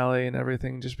Diagon Alley and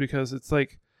everything, just because it's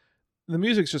like the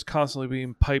music's just constantly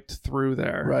being piped through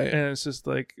there. Right. And it's just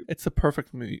like, it's the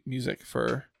perfect music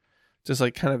for just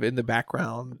like kind of in the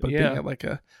background, but being at like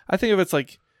I think of it's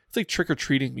like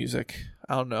trick-or-treating music.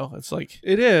 I don't know. It's like,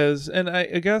 it is. And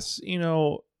I guess,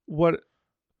 what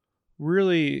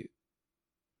really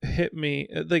hit me,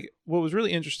 like what was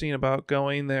really interesting about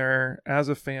going there as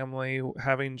a family,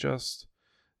 having just,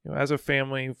 as a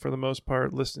family for the most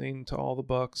part, listening to all the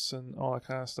books and all that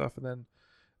kind of stuff. And then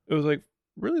it was like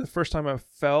really the first time I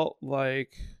felt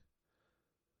like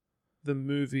the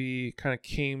movie kind of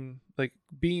came, like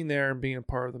being there and being a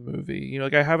part of the movie.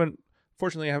 Like I haven't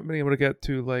been able to get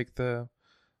to like the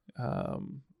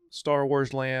Star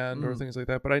Wars land or things like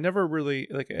that, but I never really,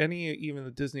 like even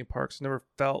the Disney parks, never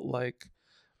felt like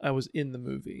I was in the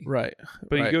movie. Right.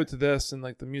 But you go to this and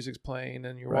like the music's playing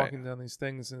and you're walking down these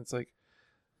things, and it's like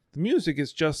the music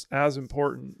is just as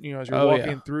important, as you're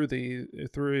walking through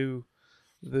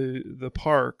the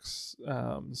parks.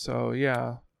 So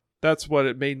yeah, that's what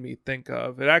it made me think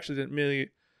of. It actually didn't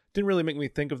really make me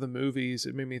think of the movies.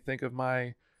 It made me think of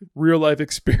my real life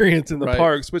experience in the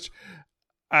parks, which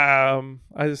I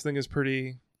just think is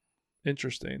pretty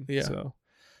interesting. Yeah. So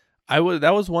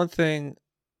that was one thing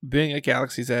being at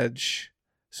Galaxy's Edge.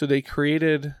 So they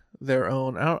created their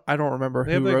own, I don't remember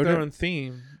who wrote it. They have their own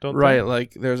theme, don't they? Right.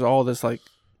 Like there's all this like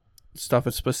stuff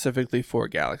that's specifically for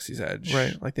Galaxy's Edge.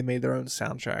 Right. Like they made their own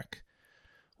soundtrack,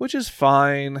 which is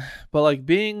fine. But like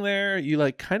being there, you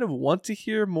like kind of want to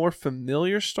hear more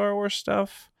familiar Star Wars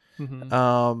stuff.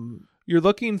 Mm-hmm. You're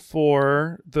looking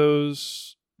for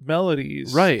those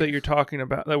melodies that you're talking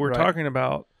about, that we're talking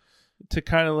about, to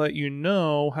kind of let you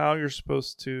know how you're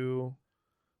supposed to,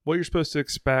 what you're supposed to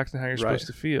expect and how you're supposed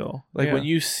to feel. Like when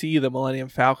you see the Millennium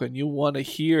Falcon, you want to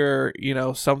hear,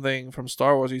 something from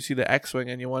Star Wars. You see the X-Wing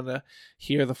and you want to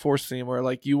hear the Force theme, or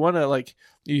like you want to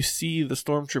you see the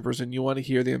Stormtroopers and you want to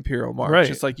hear the Imperial March. Right.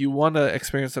 It's like you want to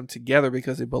experience them together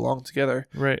because they belong together.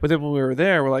 Right. But then when we were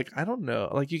there, we're like, I don't know.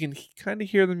 Like you can kind of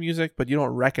hear the music, but you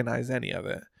don't recognize any of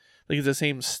it. Like it's the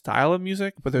same style of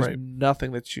music, but there's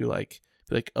nothing that you be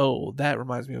like, oh, that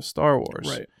reminds me of Star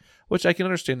Wars. Right. Which I can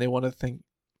understand. They want to think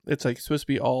it's like supposed to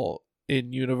be all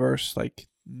in universe, like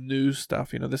new stuff.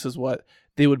 This is what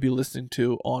they would be listening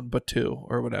to on Batuu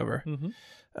or whatever.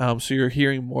 Mm-hmm. So you're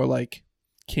hearing more like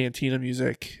cantina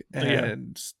music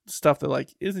and stuff that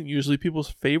like isn't usually people's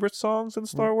favorite songs in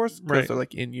Star Wars because they're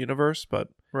like in universe. But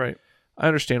I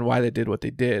understand why they did what they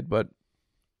did, but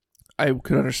I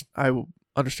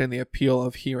understand the appeal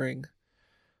of hearing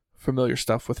familiar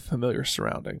stuff with familiar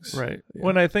surroundings. Right. Yeah.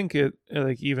 When I think it,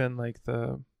 like even like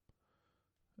I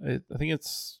think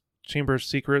it's Chamber of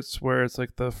Secrets, where it's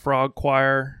like the frog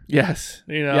choir. Yes.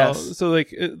 So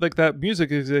like like that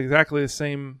music is exactly the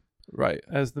same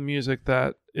as the music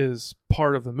that is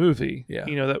part of the movie. Yeah.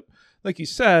 That, like you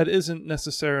said, isn't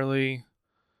necessarily,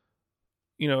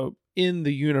 in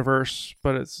the universe,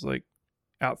 but it's like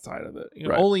outside of it.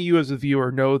 Only you as a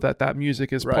viewer know that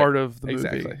music is part of the movie.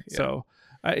 Exactly. Yeah. So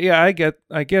I get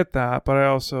that, but I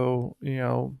also,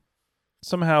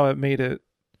 somehow it made it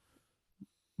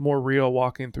more real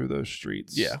walking through those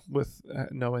streets. Yeah. With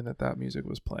knowing that music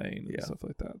was playing and stuff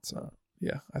like that. So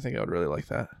yeah, I think I would really like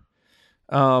that.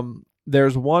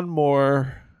 There's one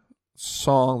more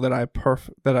song that I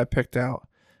picked out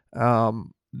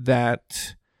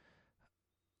that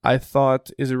I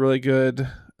thought is a really good.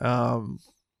 Well,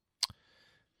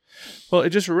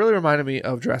 it just really reminded me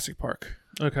of Jurassic Park.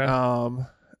 Okay.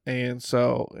 and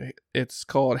so it's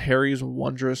called Harry's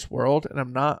Wondrous World, and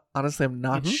I'm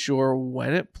not sure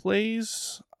when it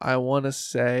plays. I want to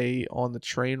say on the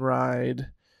train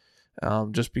ride,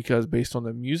 just because based on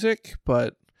the music,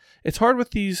 but it's hard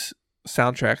with these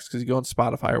soundtracks because you go on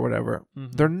Spotify or whatever.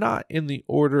 They're not in the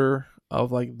order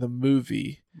of like the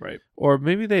movie, right? Or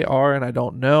maybe they are, and I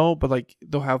don't know, but like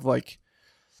they'll have like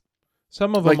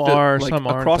some of them are, like some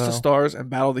aren't. Across the Stars and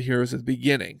Battle of the Heroes at the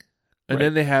beginning, and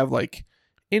then they have like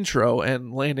intro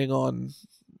and landing on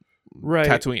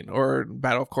Tatooine or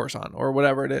Battle of Coruscant or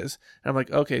whatever it is. And I'm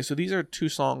like, okay, so these are two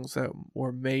songs that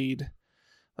were made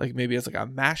like maybe as like a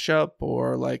mashup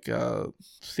or like a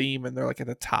theme, and they're like at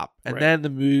the top, and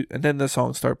then the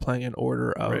songs start playing in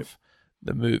order of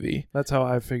the movie. That's how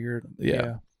I figured.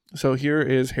 Yeah. So here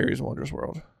is Harry's Wondrous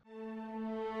World.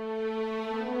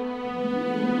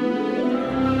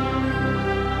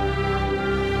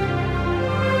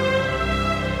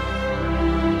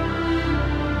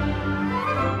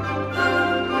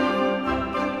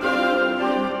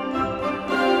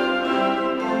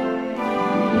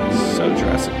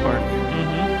 Jurassic Park.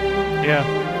 Yeah.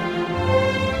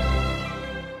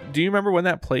 Do you remember when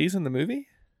that plays in the movie?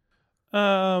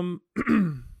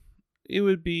 It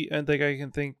would be, I think I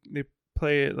can think they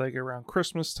play it like around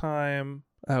Christmas time.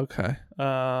 Okay.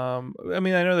 I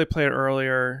mean, I know they play it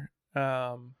earlier.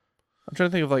 I'm trying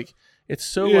to think of like, it's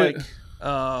so like,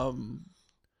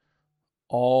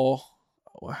 all,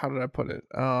 how did I put it?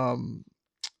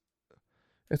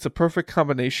 It's a perfect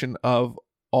combination of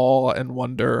awe and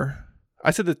wonder. I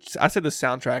said the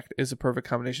soundtrack is a perfect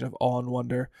combination of awe and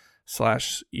wonder /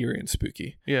 eerie and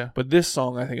spooky. Yeah. But this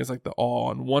song I think is like the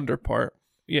awe and wonder part.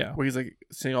 Yeah. Where he's like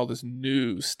saying all this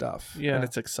new stuff. Yeah. And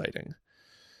it's exciting.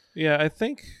 Yeah, I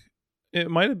think it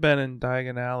might have been in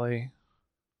Diagon Alley.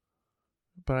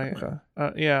 But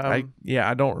I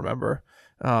don't remember.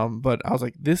 But I was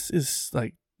like, this is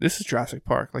Jurassic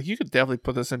Park. Like you could definitely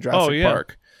put this in Jurassic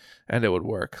Park. And it would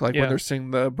work, like when they're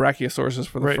seeing the Brachiosauruses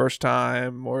for the first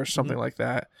time, or something like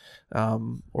that,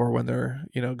 or when they're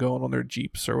going on their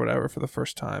jeeps or whatever for the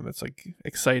first time. It's like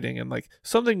exciting and like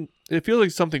something. It feels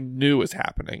like something new is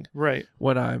happening, right?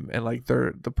 When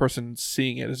the person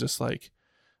seeing it is just like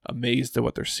amazed at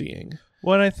what they're seeing.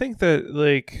 Well, and I think that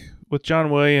like with John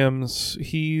Williams,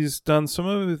 he's done so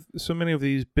many of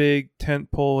these big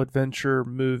tentpole adventure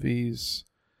movies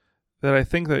that I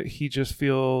think that he just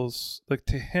feels like,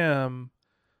 to him,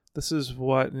 this is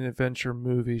what an adventure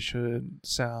movie should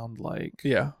sound like.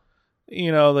 Yeah.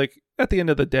 Like at the end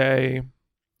of the day,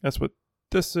 that's what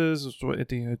this is what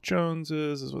Indiana Jones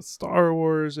is what Star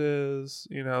Wars is,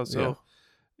 so,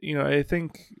 I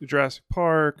think Jurassic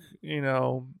Park,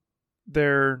 so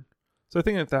I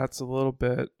think that's a little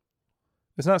bit,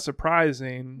 it's not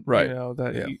surprising, right?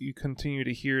 That you continue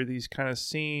to hear these kind of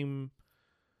same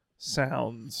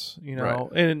sounds, right.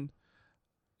 And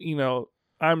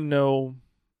I'm no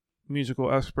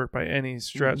musical expert by any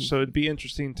stretch, so it'd be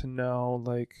interesting to know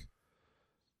like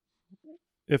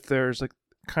if there's like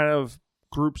kind of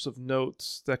groups of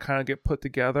notes that kind of get put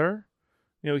together,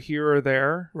 here or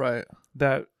there, right?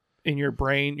 That in your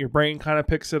brain kind of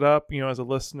picks it up, as a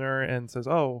listener, and says,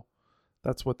 "Oh,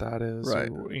 that's what that is,"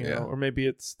 right? Or maybe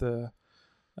it's the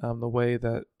way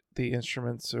that the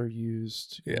instruments are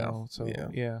used,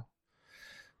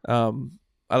 I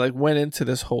like went into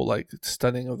this whole like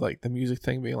studying of like the music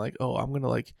thing, being like, oh, I'm gonna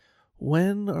like,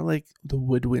 when are like the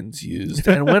woodwinds used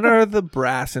and when are the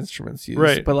brass instruments used,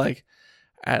 right? But like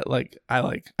I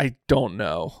don't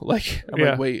know, like I'm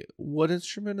like, wait, what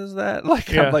instrument is that?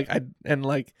 Like I'm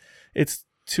like it's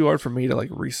too hard for me to like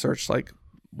research like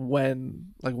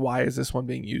when, like, why is this one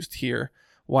being used here?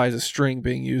 Why is a string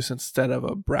being used instead of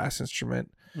a brass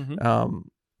instrument?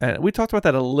 And we talked about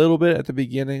that a little bit at the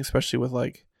beginning, especially with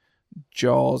like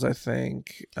Jaws, I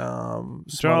think.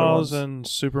 Jaws and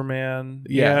Superman.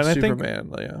 Yeah, and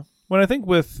Superman. When I think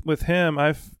with him,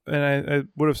 I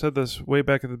would have said this way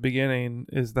back at the beginning,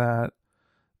 is that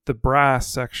the brass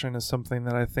section is something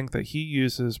that I think that he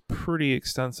uses pretty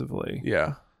extensively.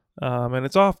 Yeah. And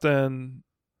it's often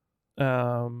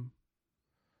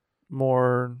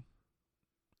more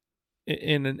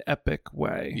in an epic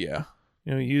way. Yeah.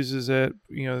 He uses it,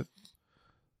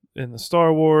 in the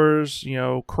Star Wars,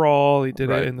 crawl. He did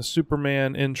it in the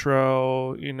Superman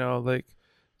intro, like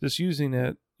just using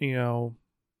it,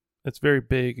 it's very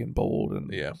big and bold.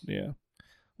 And yeah.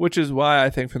 Which is why I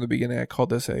think from the beginning I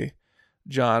called this a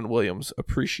John Williams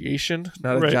appreciation,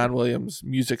 not a John Williams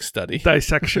music study.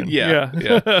 Dissection. yeah.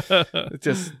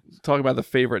 Just talk about our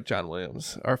favorite John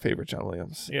Williams.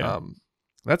 Yeah.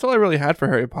 That's all I really had for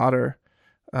Harry Potter.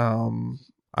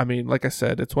 I mean, like I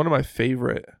said, it's one of my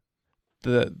favorite.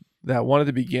 The that one at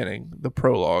the beginning, the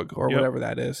prologue or whatever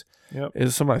that is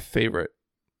some of my favorite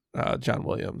John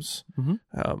Williams.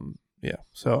 Yeah.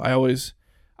 So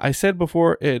I said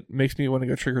before, it makes me want to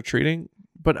go trick-or-treating,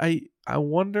 but I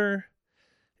wonder,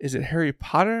 is it Harry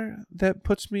Potter that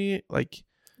puts me like,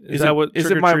 is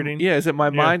it my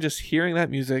mind just hearing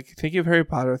that music, thinking of Harry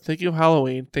Potter, thinking of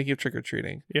Halloween, thinking of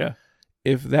trick-or-treating? Yeah.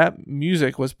 If that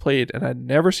music was played and I'd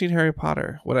never seen Harry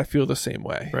Potter, would I feel the same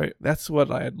way? Right. That's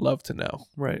what I'd love to know.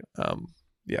 Right.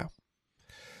 Yeah.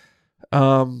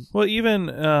 Well, even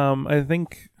I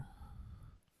think,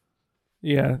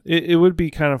 yeah, it would be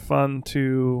kind of fun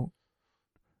to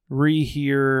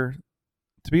be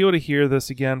able to hear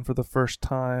this again for the first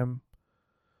time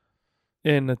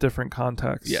in a different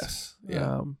context. Yes.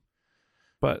 Yeah.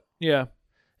 But yeah,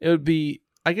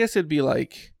 I guess it'd be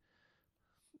like,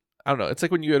 I don't know. It's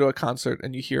like when you go to a concert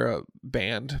and you hear a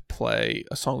band play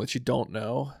a song that you don't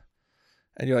know,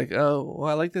 and you're like, "Oh, well,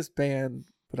 I like this band,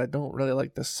 but I don't really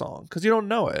like this song," because you don't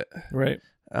know it, right?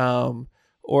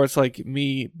 Or it's like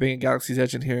me being at Galaxy's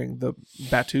Edge and hearing the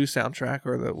Batuu soundtrack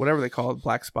or the whatever they call it,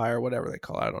 Black Spire, whatever they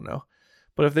call it, I don't know.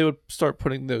 But if they would start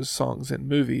putting those songs in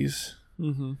movies,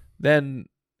 then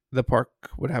the park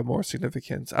would have more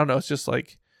significance. I don't know. It's just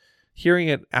like hearing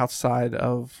it outside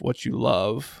of what you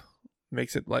love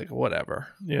makes it like whatever.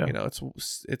 Yeah. You know,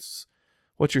 it's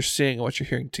what you're seeing and what you're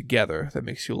hearing together that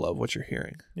makes you love what you're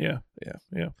hearing. Yeah. Yeah.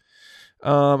 Yeah.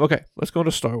 Okay, let's go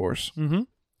into Star Wars.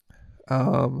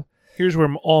 Here's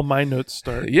where all my notes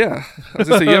start. Yeah. I was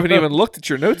gonna say, you haven't even looked at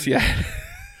your notes yet.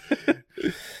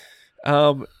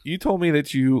 You told me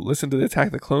that you listened to the Attack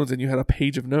of the Clones and you had a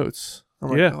page of notes.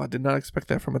 I'm like, I did not expect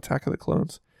that from Attack of the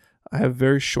Clones. I have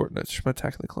very short notes from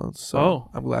Attack of the Clones, so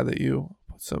I'm glad that you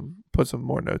put some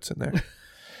more notes in there.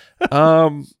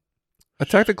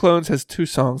 Attack of the Clones has 2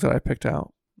 songs that I picked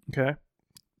out. Okay.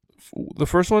 The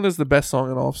first one is the best song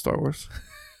in all of Star Wars.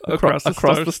 Across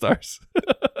the Stars.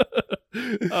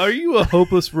 Are you a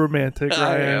hopeless romantic,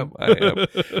 Ryan? I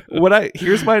am.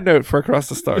 Here's my note for Across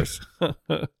the Stars.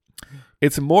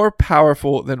 It's more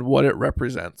powerful than what it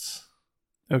represents.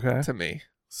 Okay. To me.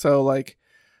 So like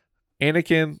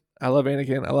Anakin, I love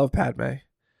Anakin. I love Padme.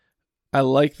 I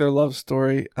like their love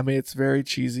story. I mean, it's very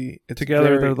cheesy.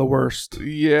 Together, they're the worst.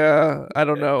 Yeah, I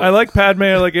don't know. I like Padme,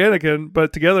 I like Anakin,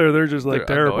 but together they're just like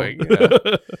terrible. Annoying,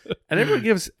 yeah. And everyone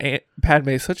gives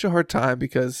Padme such a hard time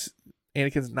because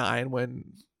Anakin's 9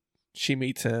 when she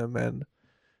meets him, and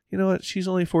you know what? She's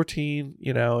only 14.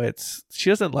 You know, she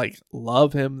doesn't like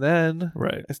love him then.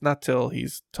 Right. It's not till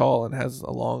he's tall and has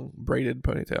a long braided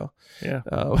ponytail. Yeah.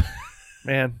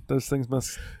 Man, those things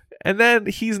must. And then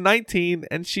he's 19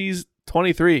 and she's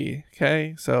 23.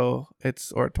 Okay, so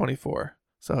or 24.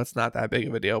 So it's not that big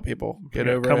of a deal. People get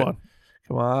over it.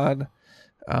 Come on.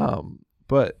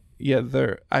 But yeah,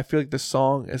 I feel like the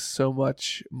song is so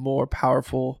much more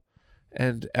powerful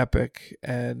and epic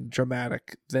and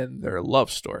dramatic than their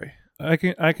love story. I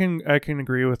can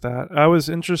agree with that. I was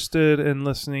interested in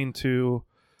listening to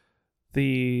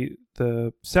the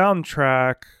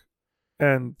soundtrack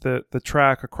and the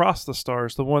track Across the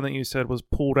Stars, the one that you said was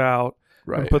pulled out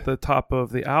and put at the top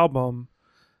of the album.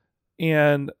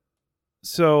 And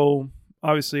so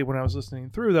obviously when I was listening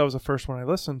through, that was the first one I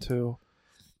listened to.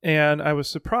 And I was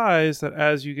surprised that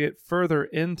as you get further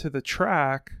into the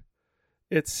track,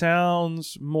 it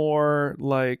sounds more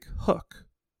like Hook.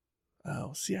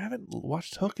 Oh, see, I haven't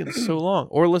watched Hook in so long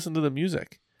or listened to the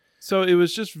music. So it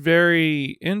was just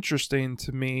very interesting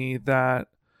to me that,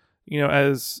 you know,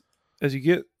 as you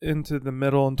get into the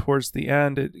middle and towards the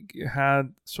end, it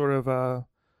had sort of a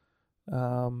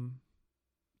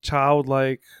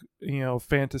childlike, you know,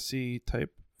 fantasy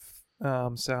type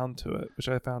sound to it, which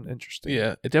I found interesting.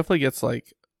 Yeah, it definitely gets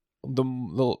like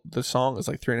the song is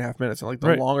like 3.5 minutes, and like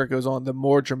the longer it goes on, the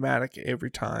more dramatic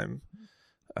every time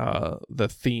the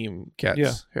theme gets.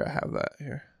 Yeah. Here, I have that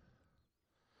here.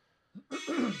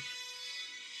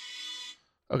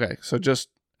 Okay, so just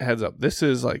heads up, this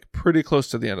is like pretty close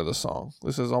to the end of the song.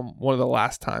 This is one of the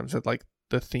last times that like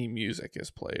the theme music is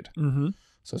played. Mm-hmm.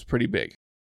 So it's pretty big.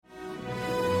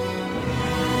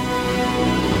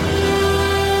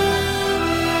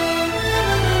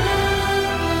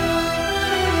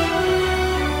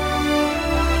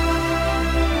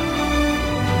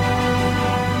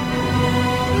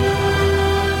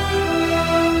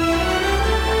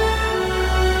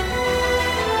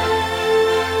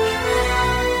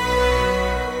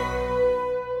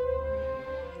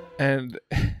 And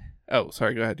oh,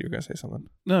 sorry, go ahead. You were gonna say something.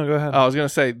 No, go ahead. I was gonna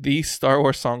say these Star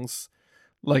Wars songs,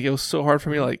 like it was so hard for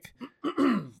me. Like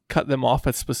cut them off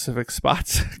at specific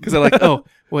spots because they're like, oh,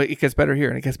 well, it gets better here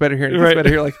and it gets better here and it gets better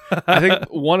here. Like, I think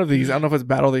one of these, I don't know if it's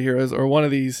Battle of the Heroes or one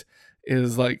of these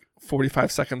is like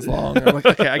 45 seconds long. I'm like,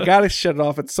 okay, I got to shut it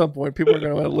off at some point. People are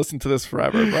going to want to listen to this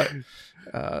forever.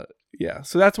 But yeah,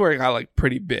 so that's where it got like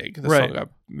pretty big. The song got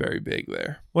very big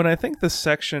there. When I think the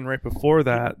section right before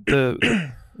that,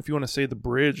 the if you want to say the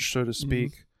bridge, so to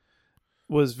speak,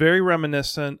 was very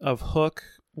reminiscent of Hook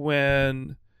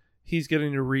when he's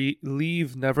getting to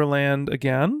leave Neverland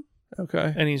again.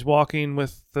 Okay. And he's walking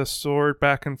with the sword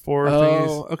back and forth.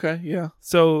 Oh, okay, yeah.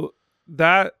 So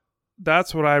that's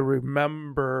what I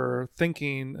remember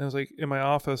thinking. I was like, in my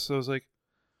office, I was like,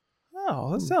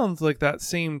 oh, that sounds like that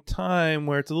same time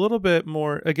where it's a little bit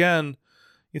more, again,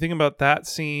 you think about that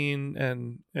scene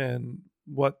and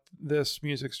what this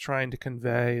music's trying to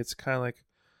convey. It's kind of like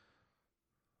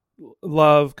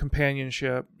love,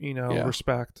 companionship,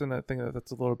 respect, and I think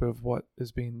that's a little bit of what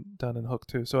is being done in Hook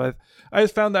too. So I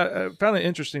found it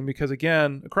interesting because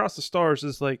again, Across the Stars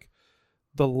is like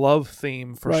the love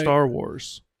theme for Star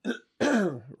Wars,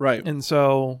 right? And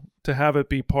so to have it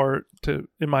be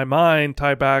in my mind,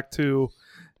 tie back to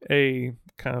a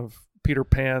kind of Peter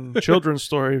Pan children's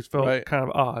story felt kind of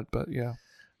odd, but yeah.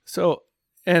 So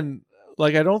and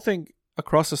like I don't think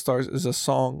Across the Stars is a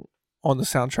song on the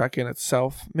soundtrack in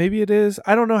itself. Maybe it is.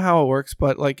 I don't know how it works,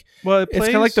 but like, well, it's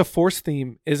kind of like the Force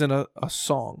theme isn't a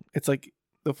song. It's like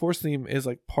the Force theme is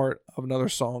like part of another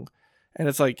song, and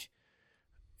it's like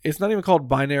it's not even called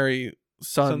Binary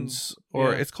Sons,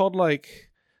 or it's called like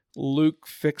Luke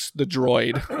Fixed the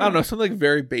Droid. I don't know, something like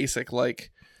very basic, like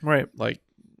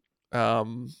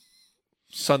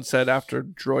sunset after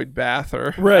droid bath,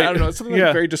 or I don't know, it's something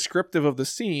like very descriptive of the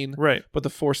scene, right? But the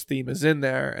Force theme is in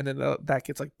there, and then that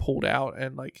gets like pulled out,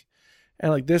 and like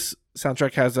this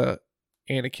soundtrack has a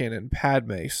Anakin and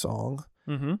Padme song,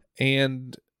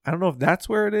 and I don't know if that's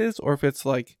where it is or if it's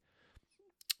like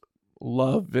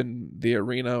Love in the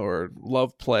Arena or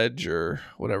Love Pledge or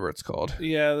whatever it's called.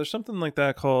 Yeah, there's something like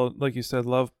that called, like you said,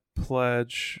 Love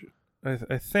Pledge,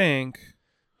 I think.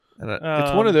 And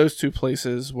it's one of those two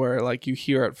places where like you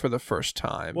hear it for the first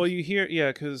time. Well, you hear,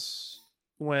 because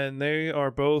when they are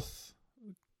both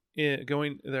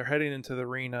they're heading into the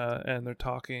arena and they're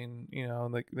talking,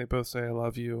 and they both say "I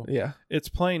love you." Yeah, it's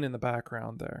playing in the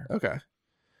background there. Okay,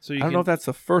 so I don't know if that's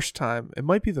the first time. It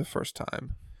might be the first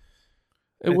time,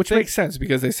 which makes sense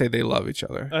because they say they love each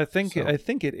other. I think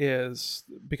it is,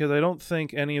 because I don't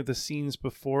think any of the scenes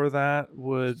before that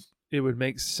would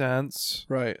make sense,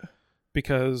 right?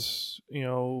 Because,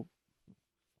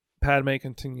 Padme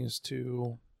continues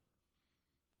to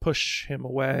push him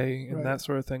away and that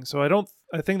sort of thing. So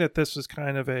I think that this is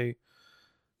kind of a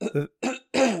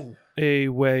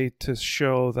way to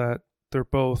show that they're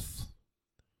both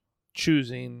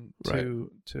choosing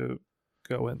to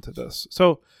go into this.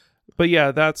 So, but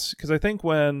yeah, that's because I think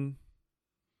when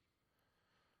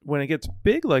it gets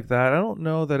big like that, I don't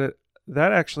know that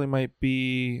that actually might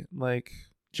be like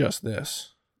just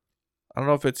this. I don't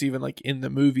know if it's even like in the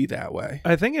movie that way.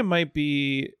 I think it might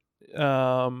be.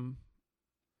 I don't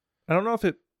know if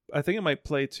it. I think it might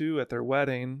play too at their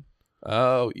wedding.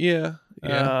 Oh yeah.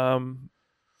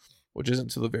 Which isn't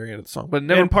until the very end of the song, but it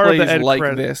never part plays of the end like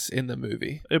this in the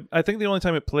movie. I think the only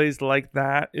time it plays like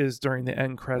that is during the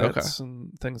end credits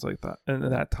and things like that, and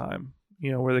at that time,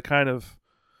 where they kind of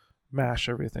mash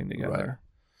everything together.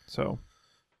 Right. So,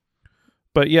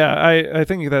 but yeah, I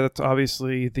think that's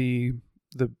obviously the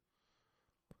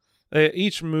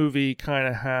each movie kind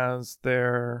of has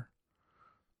their.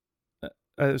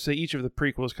 I would say each of the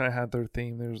prequels kind of had their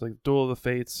theme. There's like Duel of the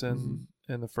Fates in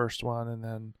the first one, and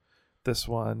then this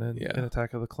one, and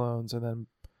Attack of the Clones, and then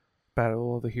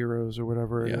Battle of the Heroes or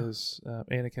whatever it is.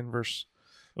 Anakin versus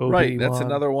Obi-Wan. Right, that's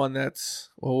another one that's.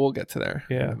 Well, we'll get to there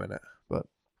in a minute, but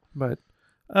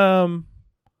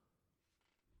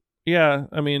yeah.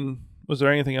 I mean, was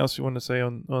there anything else you wanted to say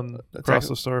on Across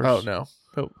the Stars? Oh no.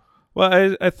 Oh.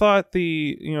 Well, I thought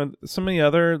some of the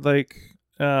other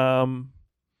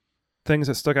things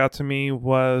that stuck out to me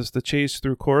was the chase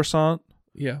through Coruscant.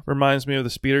 Yeah, reminds me of the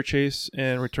speeder chase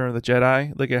in Return of the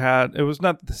Jedi. Like it was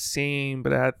not the same,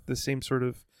 but it had the same sort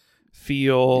of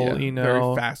feel.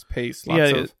 Very fast paced.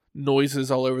 Lots of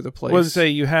noises all over the place. Well, to say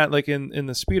you had like in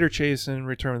the speeder chase in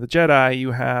Return of the Jedi,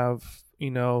 you have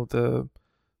the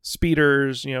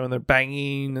speeders, and they're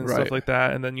banging and stuff like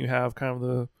that, and then you have kind of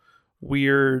the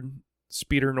weird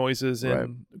speeder noises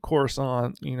in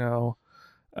Coruscant,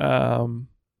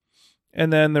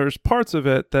 and then there's parts of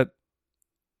it that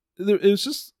it was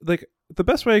just like the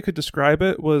best way I could describe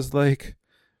it was like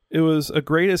it was a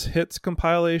greatest hits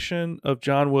compilation of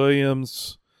John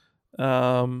Williams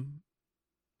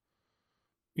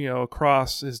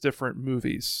across his different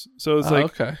movies. So it's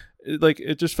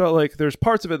it just felt like there's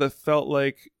parts of it that felt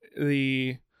like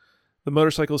the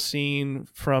motorcycle scene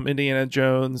from Indiana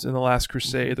Jones and The Last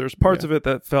Crusade. There's parts of it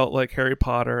that felt like Harry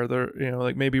Potter. There,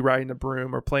 like maybe riding a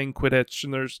broom or playing Quidditch,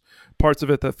 and there's parts of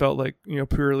it that felt like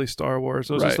purely Star Wars.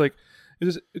 So it's just like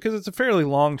because it's a fairly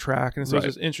long track, and so it's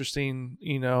just interesting,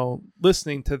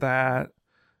 listening to that.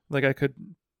 Like I could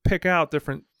pick out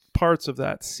different parts of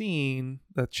that scene,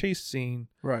 that chase scene,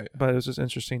 right? But it was just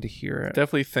interesting to hear it.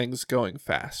 Definitely things going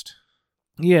fast.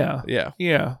 Yeah.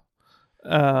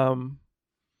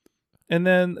 And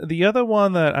then the other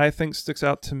one that I think sticks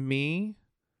out to me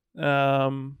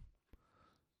on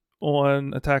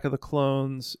Attack of the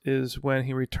Clones is when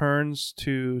he returns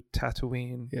to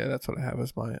Tatooine. Yeah, that's what I have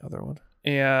as my other one.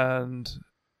 And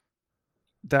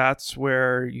that's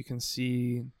where you can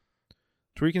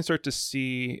start to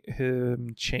see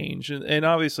him change. And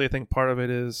obviously I think part of it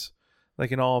is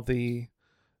like in all of the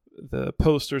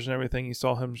posters and everything, you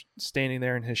saw him standing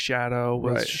there and his shadow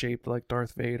was shaped like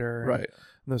Darth Vader. Right.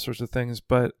 And those sorts of things.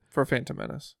 But for Phantom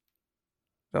Menace.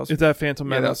 Is that Phantom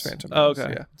Menace? Yeah, that's Phantom Menace. Oh,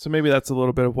 okay. Yeah. So maybe that's a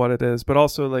little bit of what it is. But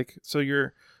also so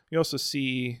you also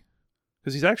see,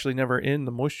 because he's actually never in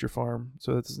the moisture farm.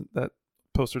 So that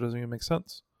poster doesn't even make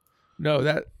sense. No,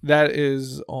 that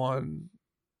is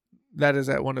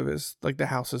at one of his, like the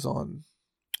houses on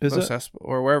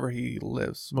or wherever he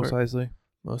lives. Mos Eisley.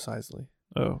 Mos Eisley.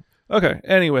 Oh, okay.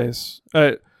 Anyways,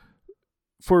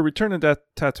 for Return to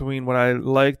Tatooine, what I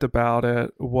liked about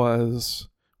it was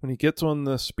when he gets on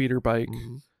the speeder bike,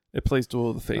 it plays Duel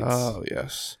of the Fates. Oh,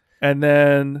 yes. And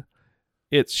then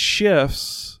it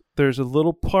shifts. There's a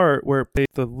little part where it plays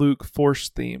the Luke Force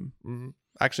theme. Mm-hmm.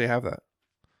 I actually have that.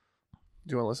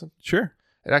 Do you want to listen? Sure.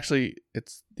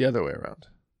 It's the other way around.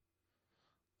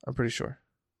 I'm pretty sure.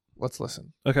 Let's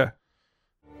listen. Okay.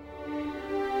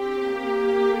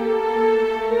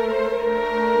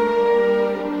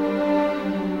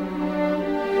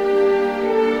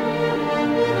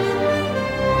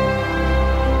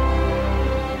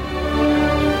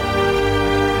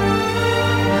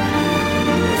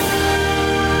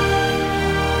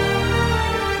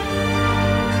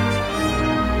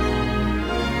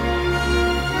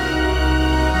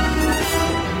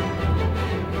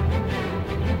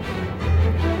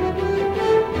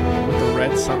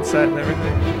 Sunset and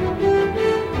everything.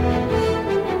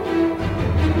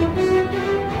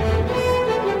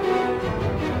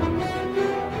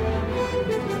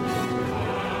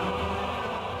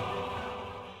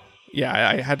 Yeah,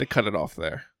 I had to cut it off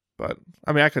there, but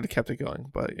I mean, I could have kept it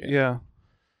going, but yeah.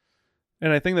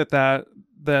 And I think that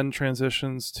then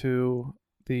transitions to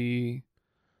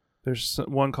there's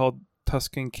one called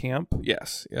Tusken Camp.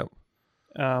 Yes. Yep.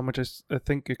 Which I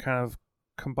think it kind of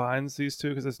combines these two,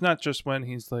 because it's not just when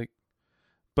he's like,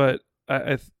 but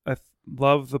I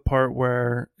love the part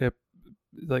where it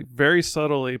like very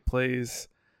subtly plays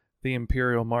the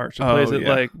Imperial March. It plays it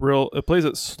like it plays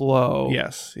it slow.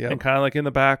 Yes. Yeah. And kind of like in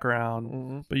the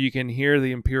background, but you can hear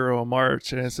the Imperial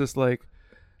March, and it's just like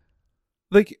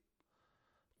I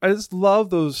just love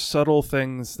those subtle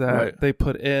things that they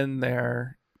put in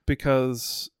there,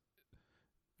 because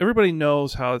everybody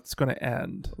knows how it's going to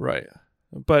end. Right.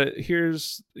 But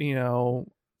here's,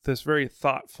 this very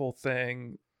thoughtful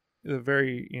thing,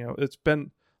 it's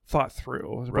been thought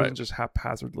through. It wasn't just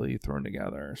haphazardly thrown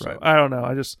together. So I don't know.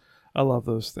 I love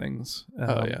those things.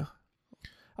 Oh, yeah.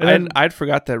 And I'd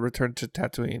forgot that Return to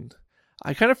Tatooine.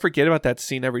 I kind of forget about that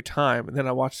scene every time, and then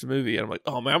I watch the movie, and I'm like,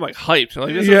 oh man, I'm like hyped.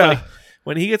 Like, this is like,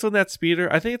 when he gets on that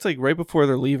speeder, I think it's like right before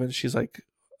they're leaving, she's like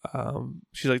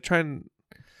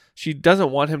she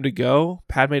doesn't want him to go.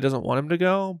 Padme doesn't want him to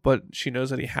go, but she knows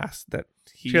that he has to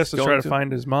try to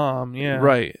find his mom. Yeah.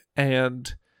 Right.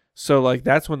 And so like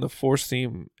that's when the Force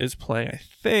theme is playing, I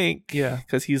think. Yeah.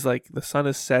 Because he's like, the sun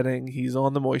is setting. He's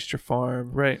on the moisture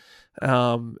farm. Right.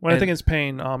 I think it's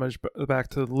paying homage back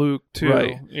to Luke too.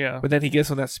 Right. Yeah. But then he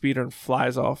gets on that speeder and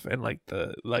flies off, and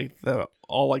the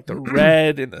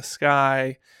red in the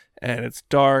sky, and it's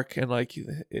dark, and like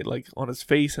it like on his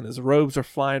face, and his robes are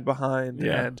flying behind.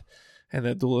 Yeah. And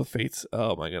the Duel of Fates.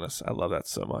 Oh my goodness, I love that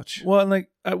so much. Well, and like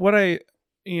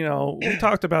we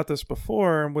talked about this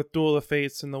before with Duel of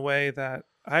Fates, in the way that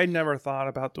I never thought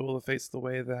about Duel of Fates the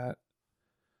way that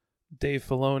Dave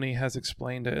Filoni has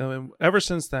explained it. I mean, ever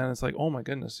since then, it's like, oh my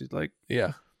goodness, he's like,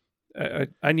 yeah,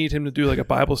 I need him to do like a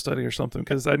Bible study or something,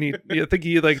 because I think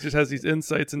he like just has these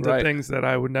insights into things that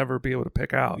I would never be able to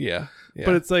pick out. Yeah.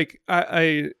 But it's like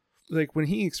I like when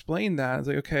he explained that, it's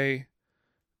like, okay,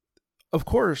 of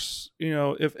course,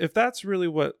 if that's really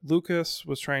what Lucas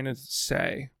was trying to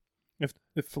say,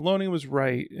 if Filoni was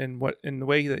right in the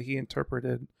way that he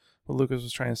interpreted what Lucas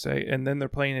was trying to say, and then they're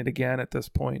playing it again at this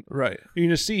point. Right. You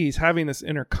can just see he's having this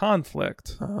inner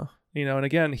conflict. You know, and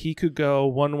again, he could go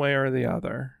one way or the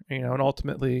other. You know, and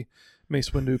ultimately, Mace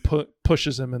Windu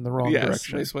pushes him in the wrong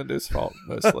direction. Mace Windu's fault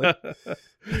mostly.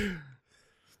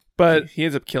 But he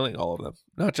ends up killing all of them,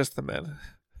 not just the men,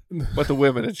 but the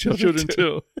women and children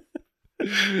too.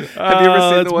 Have you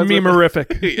ever seen the one?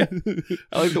 Memorific. Yeah.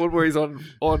 I like the one where he's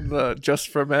on Just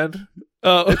for Men.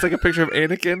 It's like a picture of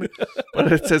Anakin,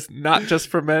 but it says not just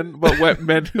for men, but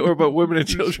but women and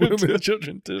children. Women and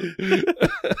children too.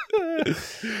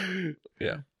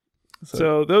 Yeah.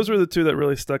 So those were the two that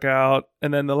really stuck out,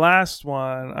 and then the last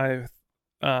one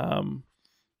that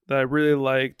I really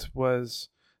liked was,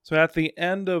 so at the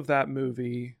end of that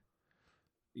movie,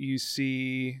 you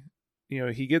see, you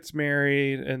know, he gets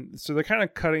married, and so they're kind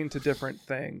of cutting to different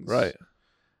things. Right.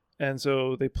 And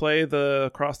so they play the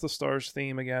Across the Stars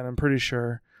theme again, I'm pretty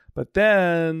sure. But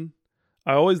then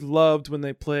I always loved when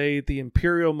they played the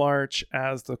Imperial March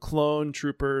as the clone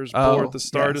troopers board the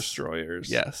Star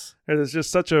Destroyers. Yes. And it's just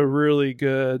such a really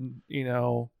good, you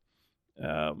know.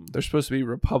 They're supposed to be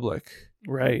Republic.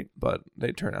 Right. But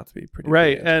they turn out to be pretty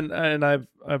right. bad. And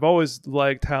I've always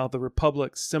liked how the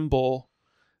Republic symbol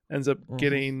ends up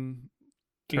getting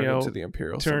turned into the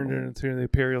Imperial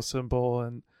symbol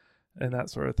and that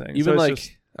sort of thing. Even so like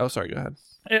just, sorry, go ahead.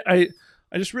 I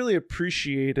just really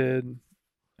appreciated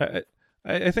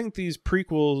I think these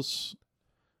prequels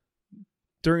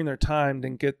during their time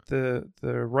didn't get the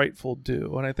rightful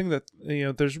due, and I think that, you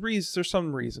know, there's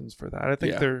some reasons for that. I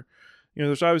think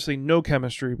there's obviously no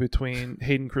chemistry between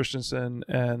Hayden Christensen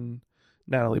and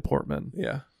Natalie Portman.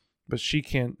 Yeah, but she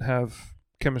can't have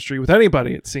chemistry with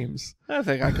anybody, it seems. I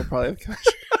think I could probably have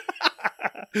chemistry.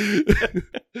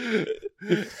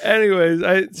 Anyways,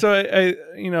 I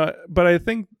you know, but I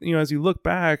think, you know, as you look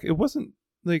back, it wasn't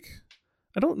like,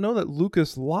 I don't know that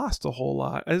Lucas lost a whole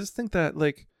lot. I just think that,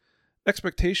 like,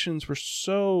 expectations were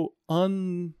so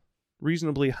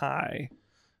unreasonably high,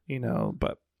 you know.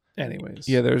 But anyways,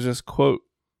 yeah, there's this quote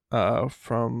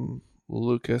from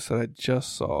Lucas that I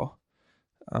just saw.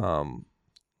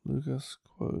 Lucas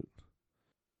quote.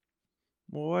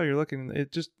 Well, while you're looking,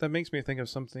 that makes me think of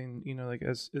something, you know, like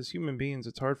as human beings,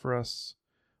 it's hard for us.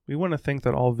 We want to think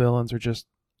that all villains are just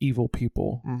evil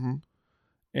people. Mm-hmm.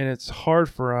 And it's hard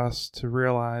for us to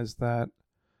realize that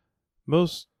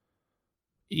most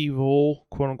evil,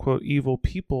 quote unquote, evil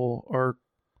people are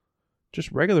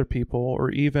just regular people, or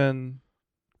even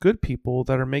good people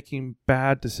that are making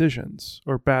bad decisions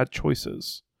or bad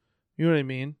choices. You know what I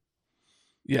mean?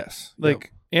 Yes.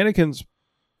 Like, Anakin's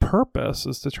purpose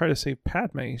is to try to save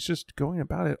Padme. He's just going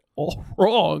about it all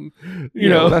wrong. You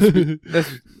know,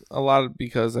 that's a lot of,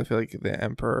 because I feel like the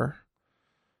Emperor,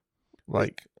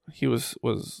 like, he was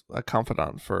a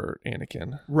confidant for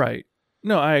Anakin. Right.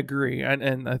 No, I agree.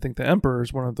 And I think the Emperor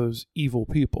is one of those evil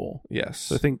people. Yes.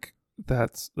 So I think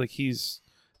that's, like, he's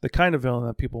the kind of villain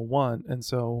that people want. And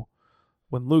so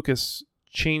when Lucas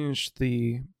changed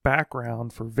the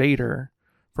background for Vader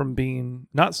from being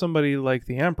not somebody like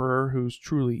the Emperor who's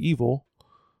truly evil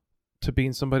to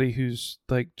being somebody who's,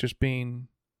 like, just being,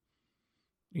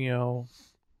 you know,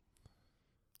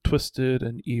 twisted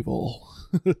and evil.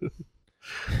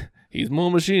 He's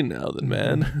more machine now than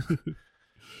man.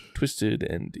 Twisted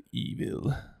and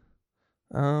evil.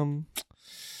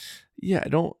 Yeah,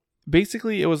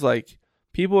 basically it was like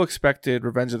people expected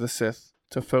Revenge of the Sith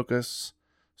to focus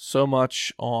so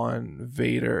much on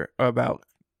Vader, about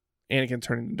Anakin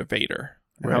turning into Vader,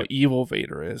 and how evil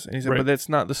Vader is. And he said, but that's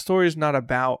not, the story is not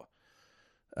about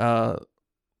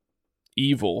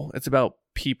evil. It's about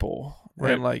people.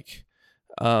 Right. And like,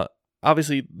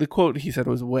 obviously the quote he said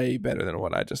was way better than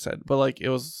what I just said, but like, it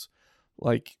was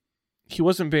like, he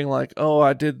wasn't being like, oh,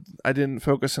 I didn't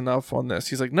focus enough on this.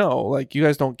 He's like, no, like, you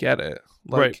guys don't get it.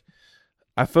 Like,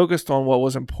 I focused on what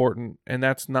was important, and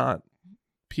that's not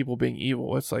people being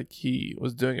evil. It's like, he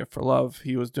was doing it for love.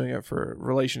 He was doing it for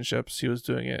relationships. He was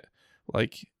doing it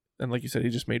like, and like you said, he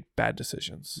just made bad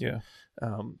decisions. Yeah.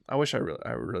 I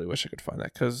really wish I could find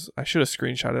that, because I should have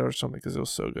screenshot it or something, because it was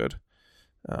so good.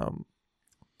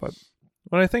 But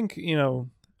I think, you know,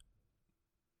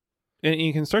 and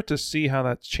you can start to see how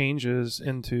that changes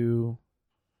into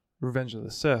Revenge of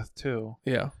the Sith too.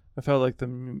 Yeah, I felt like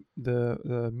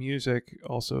the music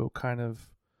also kind of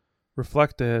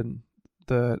reflected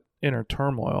the inner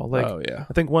turmoil. Like, oh yeah,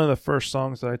 I think one of the first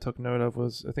songs that I took note of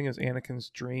was, I think it was Anakin's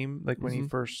Dream. Like, when he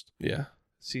first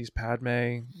sees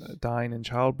Padme dying in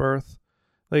childbirth.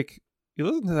 Like, you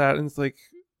listen to that and it's like,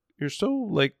 you're so,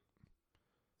 like,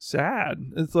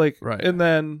 sad. It's like, and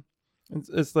then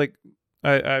it's like,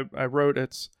 I wrote,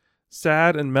 it's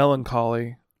sad and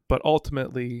melancholy, but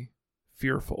ultimately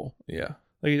fearful. Yeah.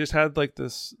 Like he just had like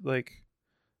this like,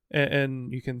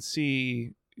 and you can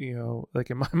see, you know, like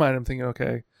in my mind, I'm thinking,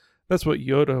 okay, that's what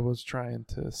Yoda was trying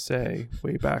to say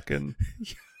way back in.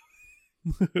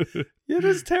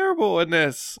 Yoda's terrible in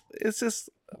this. It's just,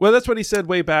 well, that's what he said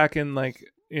way back in like,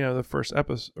 you know, the first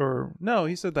episode, or no,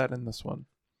 he said that in this one.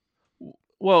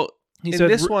 Well, he in said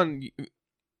this one,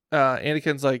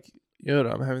 Anakin's like,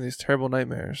 Yoda, I'm having these terrible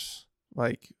nightmares.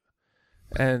 Like,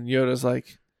 and Yoda's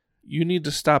like, you need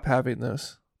to stop having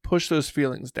those. Push those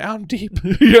feelings down deep.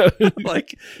 Yeah.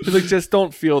 Like, he's like, just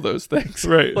don't feel those things.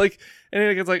 Right. Like, and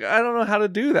Anakin's like, I don't know how to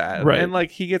do that. Right. And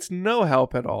like, he gets no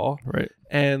help at all. Right.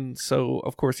 And so,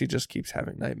 of course, he just keeps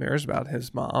having nightmares about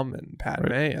his mom and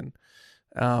Padme, right. And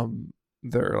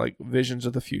they're like visions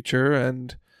of the future.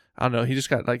 And I don't know, he just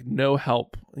got like no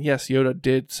help. Yes, Yoda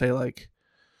did say like,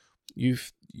 you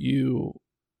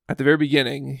at the very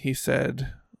beginning, he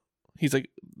said, he's like,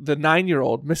 the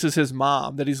 9-year-old misses his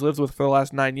mom that he's lived with for the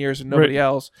last 9 years and nobody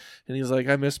else. And he's like,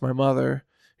 I miss my mother.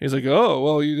 He's like, oh,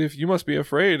 well, if you must be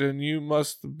afraid and you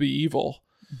must be evil.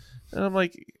 And I'm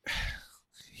like,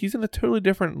 he's in a totally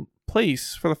different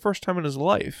place for the first time in his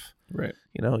life. Right.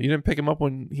 You know, you didn't pick him up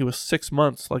when he was 6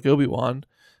 months like Obi-Wan,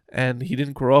 and he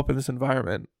didn't grow up in this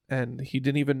environment, and he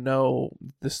didn't even know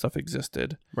this stuff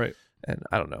existed. Right. And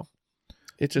I don't know.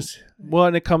 It just... Well,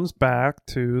 and it comes back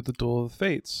to the Duel of the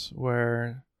Fates,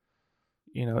 where,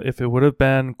 you know, if it would have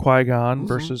been Qui-Gon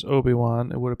versus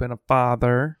Obi-Wan, it would have been a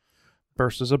father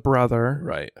versus a brother.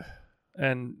 Right.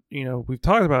 And, you know, we've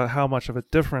talked about how much of a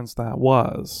difference that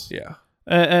was. Yeah.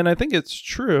 And I think it's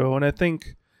true. And I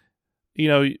think, you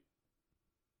know,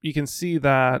 you can see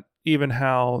that even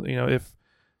how, you know,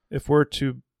 if we're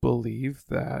to believe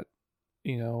that,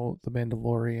 you know, The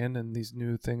Mandalorian and these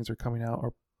new things are coming out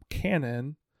are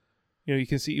canon, you know, you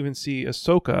can even see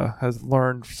Ahsoka has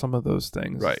learned some of those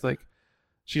things. Right. It's like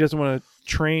she doesn't want to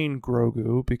train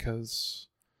Grogu because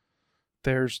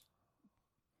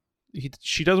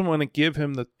she doesn't want to give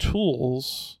him the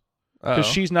tools because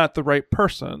she's not the right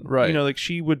person. Right. You know, like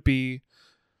she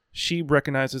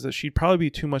recognizes that she'd probably be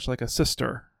too much like a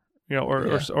sister, you know,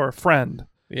 or a friend.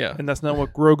 Yeah. And that's not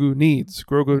what Grogu needs.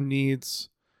 Grogu needs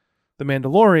the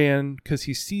Mandalorian because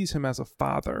he sees him as a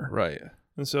father. Right.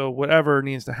 And so whatever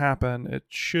needs to happen, it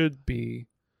should be,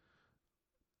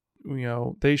 you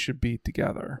know, they should be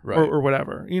together. Right. Or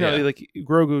whatever. You know, like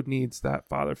Grogu needs that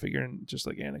father figure, and just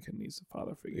like Anakin needs a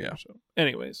father figure. Yeah. So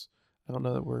anyways, I don't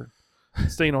know that we're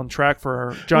staying on track for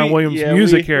our John Williams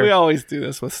music here. We always do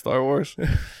this with Star Wars.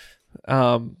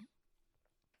 So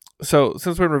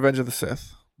since we're in Revenge of the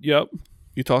Sith, yep,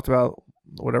 you talked about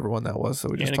whatever one that was. So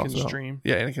we just Anakin's talked about Dream.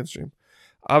 Yeah, Anakin's Dream.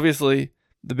 Obviously,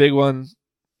 the big one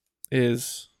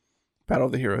is Battle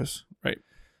of the Heroes. Right.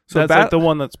 So that's like the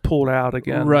one that's pulled out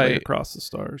again, right, like Across the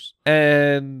Stars.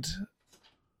 And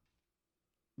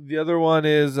the other one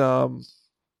is what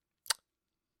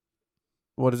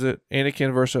is it?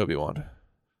 Anakin versus Obi-Wan.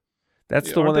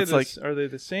 That's the one that's like... Are they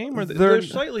the same? Or they're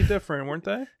slightly different, weren't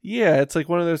they? Yeah, it's like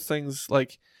one of those things,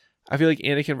 like, I feel like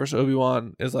Anakin versus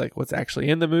Obi-Wan is like what's actually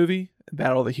in the movie.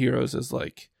 Battle of the Heroes is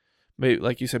like, maybe,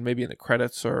 like you said, maybe in the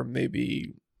credits, or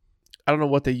maybe, I don't know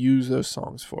what they use those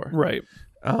songs for. Right.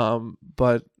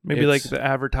 But maybe like the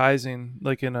advertising,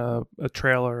 like in a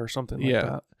trailer or something like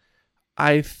that.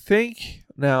 I think,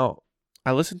 now,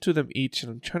 I listened to them each,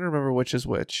 and I'm trying to remember which is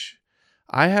which.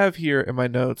 I have here in my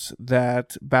notes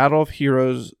that Battle of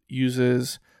Heroes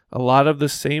uses a lot of the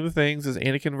same things as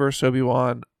Anakin vs.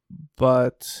 Obi-Wan,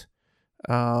 but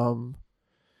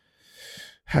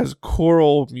has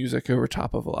choral music over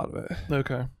top of a lot of it.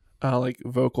 Okay. Like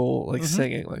vocal, like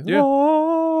singing. Like, yeah.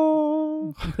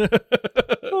 Oh,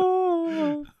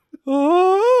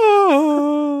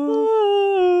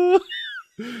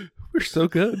 we're so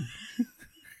good.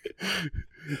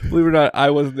 Believe it or not, I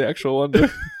wasn't the actual one to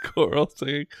choral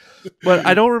singing. But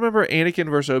I don't remember Anakin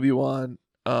versus Obi-Wan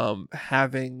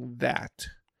having that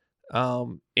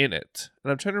in it.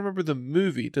 And I'm trying to remember the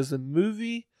movie. Does the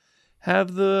movie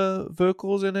have the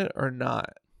vocals in it or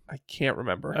not? I can't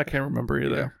remember. I can't remember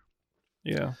either.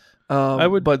 Yeah. I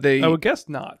would guess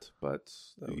not, but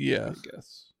yeah. I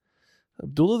guess.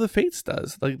 Duel of the Fates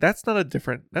does. Like that's not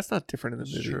different in the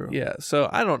movie. True. Yeah. So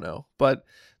I don't know, but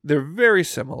they're very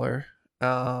similar.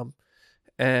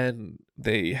 And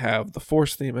they have the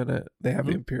Force theme in it. They have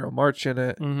the Imperial March in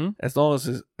it, as well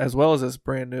as this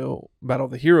brand new Battle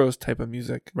of the Heroes type of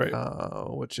music, right?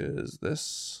 Which is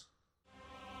this.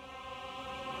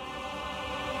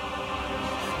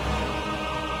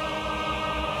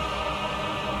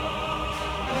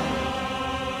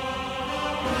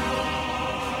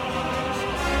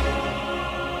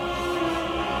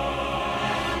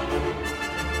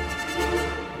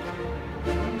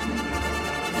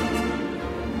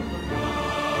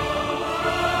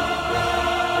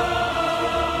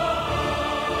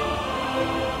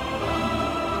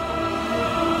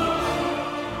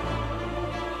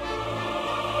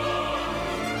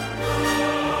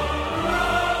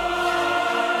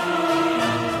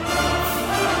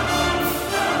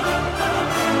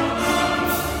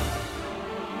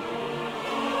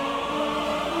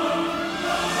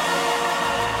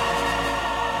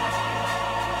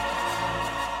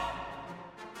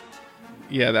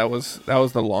 Yeah, that was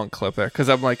the long clip there because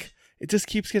I'm like, it just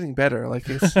keeps getting better. Like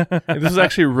this is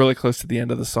actually really close to the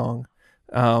end of the song,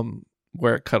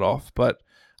 where it cut off. But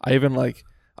I was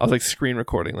like screen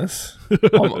recording this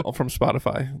from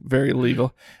Spotify, very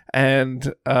legal,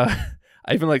 and I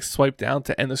even like swiped down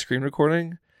to end the screen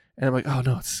recording. And I'm like, oh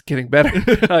no, it's getting better.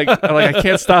 I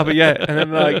can't stop it yet.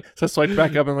 And then so I swiped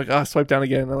back up and I'm like, oh, swipe down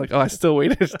again. And I'm like, oh, I still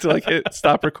waited to like hit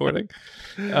stop recording.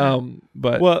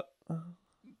 But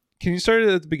can you start it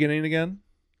at the beginning again?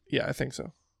 Yeah, I think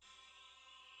so.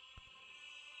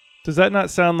 Does that not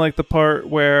sound like the part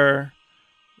where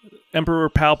Emperor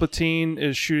Palpatine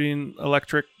is shooting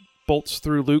electric bolts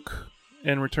through Luke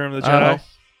in Return of the Jedi?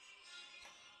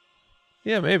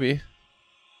 Yeah, maybe.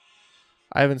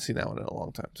 I haven't seen that one in a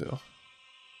long time, too.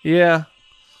 Yeah.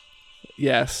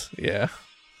 Yes. Yeah.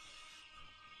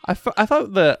 I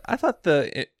thought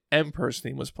the Emperor's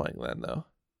theme was playing then, though.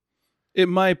 It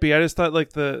might be. I just thought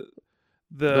like the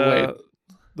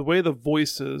way the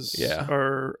voices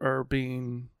are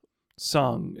being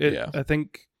sung. I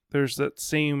think there's that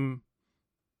same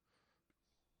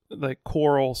like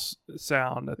choral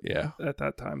sound at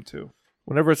that time too.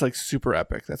 Whenever it's like super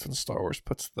epic, that's when Star Wars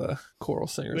puts the choral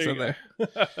singers in there.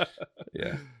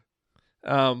 Yeah.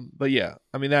 But yeah,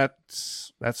 I mean that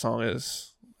song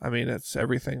is, I mean, it's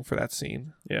everything for that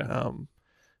scene. Yeah.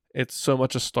 It's so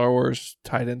much of Star Wars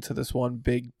tied into this one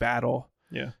big battle.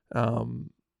 Yeah.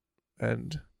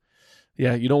 And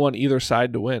yeah, you don't want either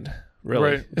side to win,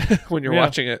 really, right. When you're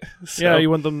watching it. So, yeah, you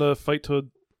want them to fight to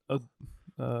you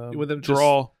want them to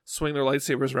draw, swing their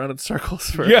lightsabers around in circles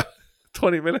for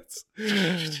 20 minutes.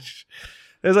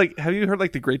 There's like, have you heard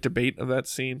like the great debate of that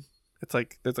scene? It's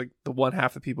like there's like the one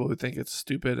half of people who think it's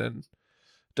stupid and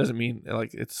doesn't mean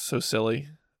like it's so silly,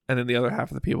 and then the other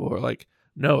half of the people who are like,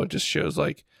 no, it just shows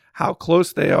like how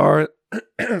close they are.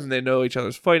 They know each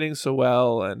other's fighting so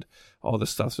well and all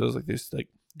this stuff. So there's like this like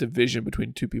division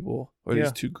between two people or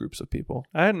these two groups of people.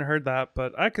 I hadn't heard that,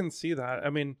 but I can see that. I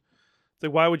mean,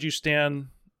 like, why would you stand,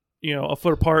 a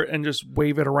foot apart and just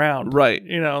wave it around? Right.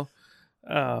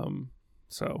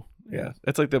 So yeah,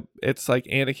 it's like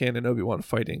Anakin and Obi-Wan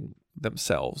fighting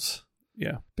themselves.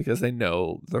 Yeah, because they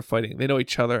know they're fighting. They know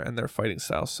each other and their fighting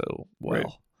style so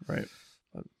well. Right.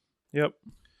 Yep.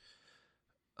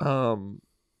 One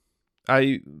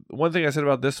thing I said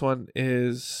about this one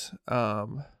is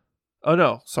oh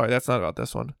no, sorry, that's not about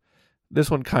this one. This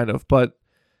one kind of, but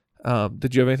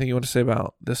did you have anything you want to say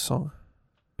about this song?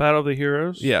 Battle of the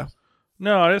Heroes? Yeah.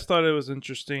 No, I just thought it was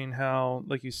interesting how,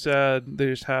 like you said, they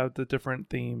just have the different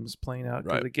themes playing out.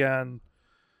 Right. Again,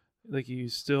 like you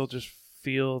still just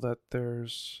feel that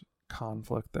there's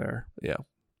conflict there. Yeah.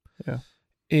 Yeah.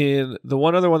 And the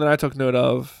one other one that I took note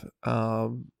of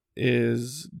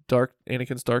is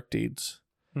Anakin's Dark Deeds,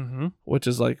 which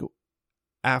is like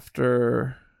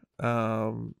after,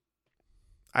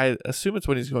 I assume it's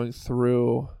when he's going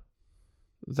through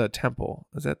the temple.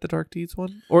 Is that the Dark Deeds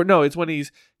one? Or no, it's when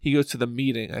he goes to the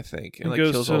meeting, I think, and like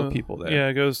kills all the people there.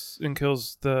 Yeah, goes and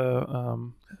kills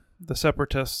the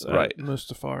separatists at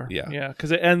Mustafar. Yeah,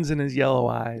 because it ends in his yellow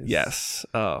eyes. Yes,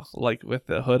 like with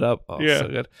the hood up. Oh, yeah, so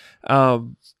good.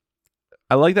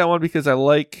 I like that one because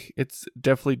it's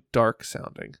definitely dark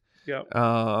sounding. Yeah.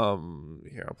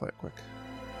 Here, I'll play it quick.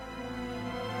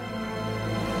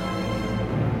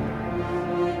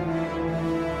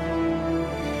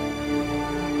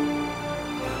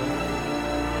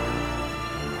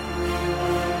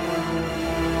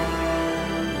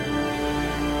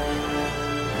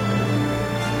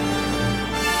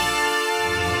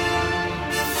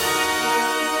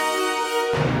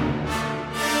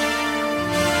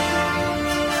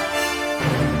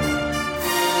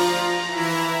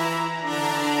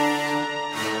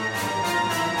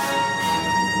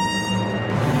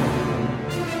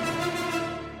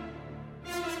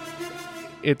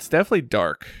 It's definitely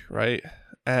dark, right?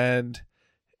 And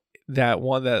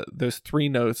those three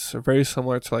notes are very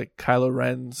similar to like Kylo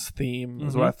Ren's theme,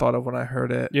 is what I thought of when I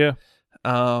heard it. Yeah.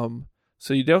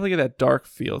 So you definitely get that dark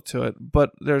feel to it,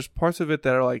 but there's parts of it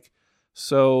that are like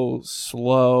so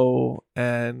slow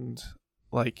and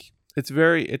like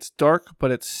it's dark,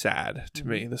 but it's sad to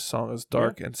me. This song is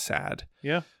dark and sad.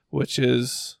 Yeah. Which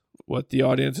is what the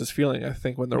audience is feeling, I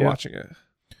think, when they're watching it.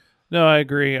 No, I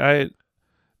agree.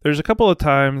 There's a couple of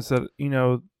times that,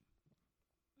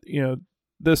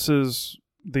 this is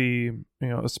a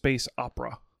space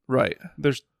opera. Right.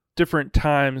 There's different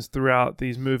times throughout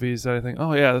these movies that I think,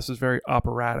 oh yeah, this is very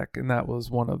operatic, and that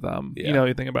was one of them. Yeah.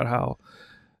 You think about how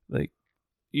like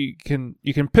you can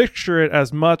picture it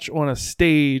as much on a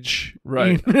stage,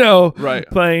 right? Right,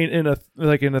 playing in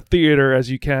a theater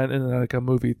as you can in like a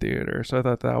movie theater. So I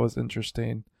thought that was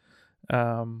interesting.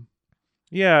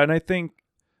 Yeah, and I think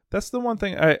that's the one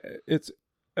thing it's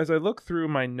as I look through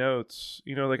my notes,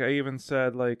 like I even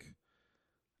said, like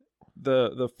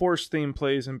the Force theme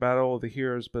plays in Battle of the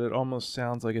Heroes, but it almost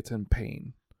sounds like it's in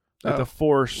pain. Like the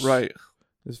Force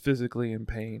is physically in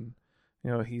pain.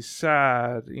 He's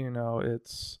sad,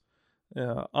 it's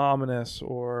ominous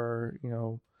or,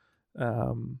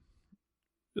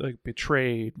 like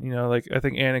betrayed, like I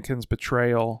think Anakin's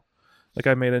betrayal. Like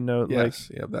I made a note, that's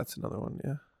another one.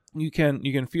 Yeah. You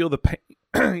can feel the pain.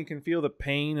 You can feel the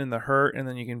pain and the hurt, and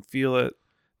then you can feel it.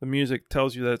 The music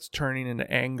tells you that it's turning into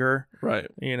anger, right?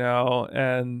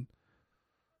 And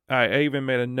I even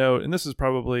made a note, and this is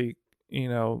probably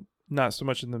not so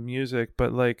much in the music,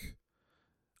 but like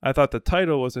I thought the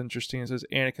title was interesting. It says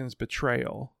Anakin's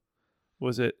betrayal.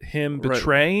 Was it him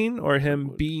betraying or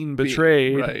him being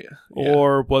betrayed, right?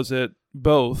 Or was it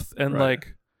both? And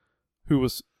like,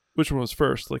 which one was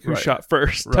first? Like, who shot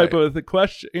first? Type of the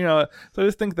question. So I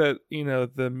just think that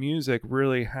the music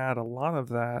really had a lot of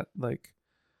that, like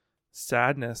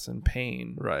sadness and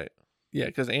pain. Right. Yeah,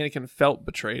 because Anakin felt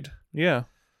betrayed. Yeah.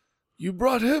 You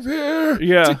brought him here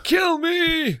to kill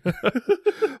me.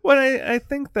 Well, I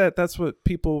think that's what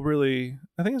people really.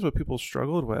 I think it's what people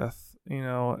struggled with.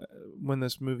 When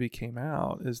this movie came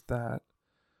out, is that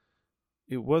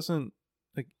it wasn't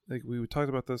like we talked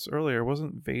about this earlier. It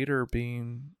wasn't Vader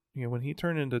being, when he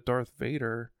turned into Darth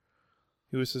Vader,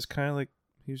 he was just kind of like,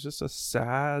 he was just a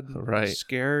sad,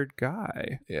 scared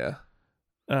guy. Yeah.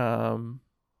 And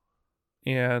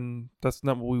that's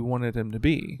not what we wanted him to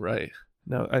be. Right.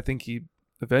 Now, I think he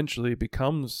eventually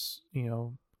becomes,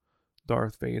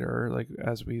 Darth Vader, like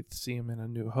as we see him in A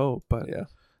New Hope, but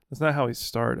that's not how he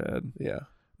started. Yeah.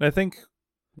 And I think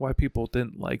why people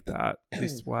didn't like that, at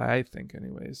least why I think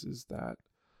anyways, is that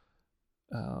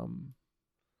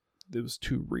it was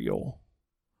too real.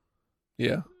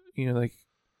 Yeah. Like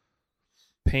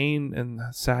pain and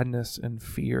sadness and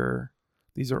fear,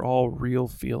 these are all real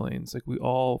feelings. Like we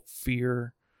all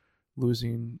fear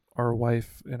losing our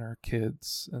wife and our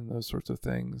kids and those sorts of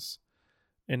things.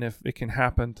 And if it can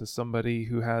happen to somebody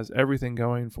who has everything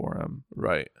going for him,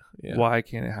 why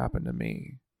can't it happen to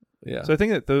me? Yeah. So I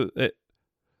think that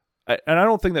and I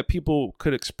don't think that people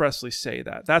could expressly say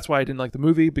that. That's why I didn't like the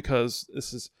movie, because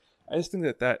I just think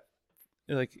that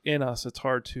like in us, it's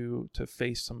hard to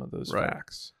face some of those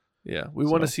facts. Yeah. We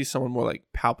want to see someone more like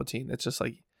Palpatine. It's just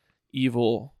like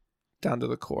evil down to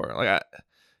the core. Like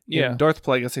in Darth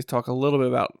Plagueis, they talk a little bit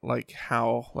about like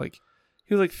how like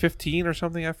he was like 15 or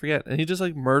something, I forget, and he just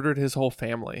like murdered his whole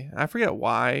family. I forget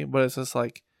why, but it's just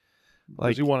like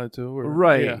he wanted to,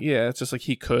 it's just like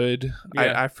he could.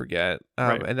 I forget,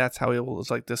 and that's how he was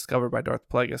like discovered by Darth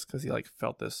Plagueis, because he like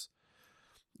felt this,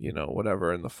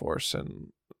 whatever in the Force,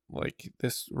 and like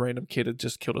this random kid had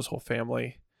just killed his whole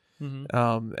family.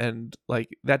 Mm-hmm. And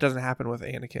like that doesn't happen with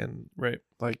Anakin, right?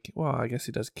 Like, well, I guess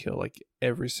he does kill like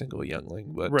every single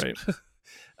youngling, but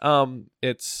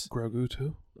it's Grogu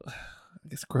too. I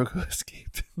guess Grogu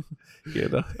escaped.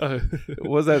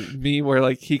 Was that meme where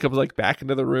like he comes like back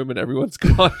into the room and everyone's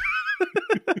gone?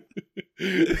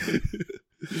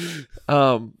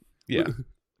 Yeah.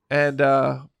 And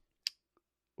what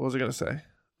was I gonna say?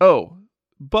 Oh,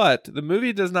 but the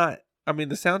movie does not. I mean,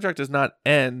 the soundtrack does not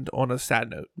end on a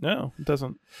sad note. No, it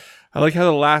doesn't. I like how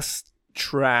the last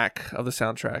track of the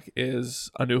soundtrack is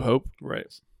A New Hope. Right.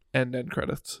 And end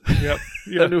credits. Yep.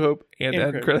 A New Hope and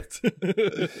end credits.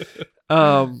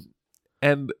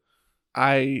 And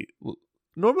I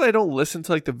normally I don't listen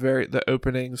to like the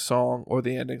opening song or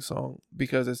the ending song,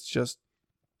 because it's just,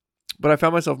 but I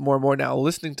found myself more and more now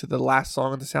listening to the last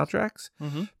song of the soundtracks,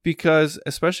 because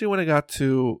especially when it got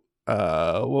to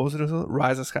what was it?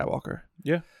 Rise of Skywalker.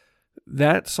 Yeah.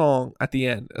 That song at the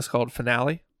end is called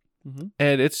Finale.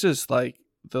 And it's just like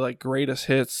the like greatest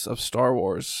hits of Star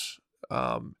Wars.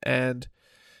 And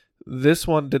this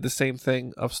one did the same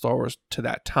thing of Star Wars to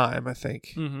that time, I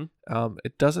think.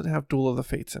 It doesn't have Duel of the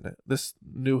Fates in it, this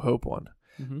New Hope one,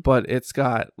 but it's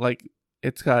got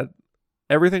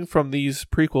everything from these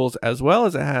prequels, as well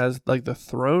as it has like the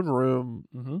throne room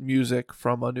music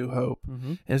from A New Hope.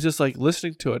 And it's just like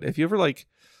listening to it, if you ever like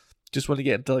just want to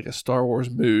get into like a Star Wars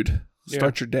mood,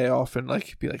 start your day off and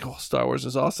like be like, oh, Star Wars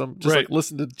is awesome, just like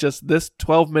listen to just this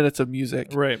 12 minutes of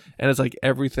music, and it's like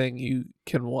everything you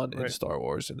can want in Star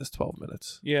Wars in this 12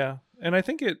 minutes. And I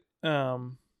think it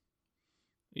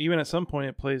even at some point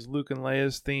it plays Luke and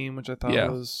Leia's theme, which I thought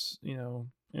was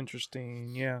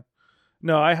interesting.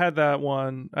 No, I had that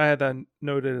one. I had that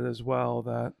noted as well,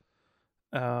 that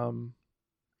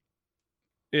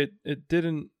it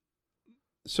didn't,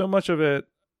 so much of it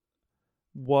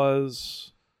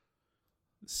was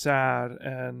sad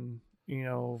and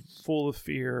full of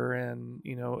fear, and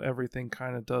everything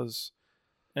kind of does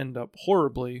end up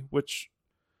horribly, which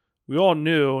we all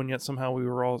knew, and yet somehow we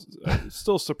were all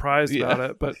still surprised about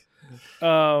it. But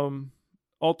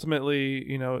ultimately,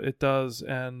 it does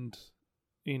end,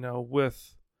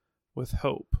 with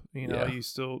hope. You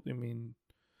still,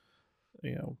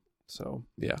 so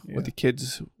with the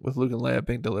kids, with Luke and Leia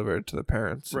being delivered to the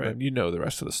parents, right. And then the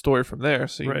rest of the story from there,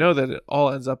 so you know that it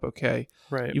all ends up okay,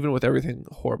 right? Even with everything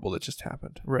horrible that just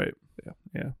happened, right?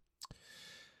 Yeah.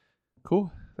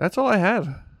 Cool. That's all I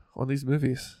had on these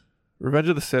movies. Revenge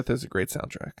of the Sith is a great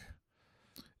soundtrack.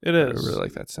 It is. I really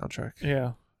like that soundtrack.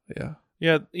 Yeah.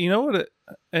 You know what?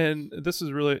 And this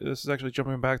is actually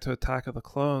jumping back to Attack of the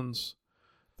Clones.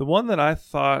 The one that I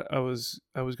thought I was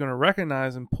going to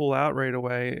recognize and pull out right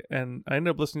away, and I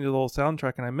ended up listening to the whole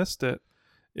soundtrack and I missed it,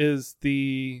 is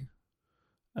the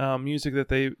music that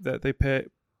they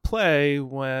play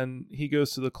when he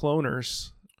goes to the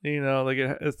cloners.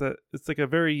 It's like a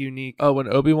very unique. Oh, when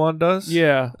Obi-Wan does?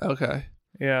 Yeah. Okay.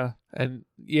 Yeah. And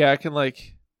I can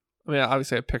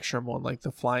obviously I picture him on like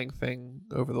the flying thing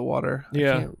over the water.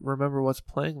 Yeah. I can't remember what's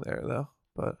playing there though,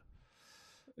 but.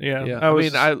 Yeah. I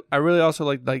really also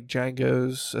like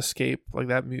Django's Escape, like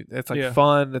that. It's like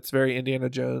fun. It's very Indiana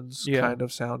Jones kind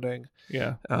of sounding.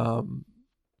 Yeah.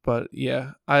 But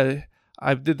yeah, I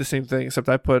did the same thing, except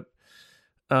I put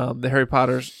the Harry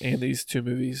Potters and these two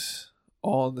movies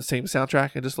all on the same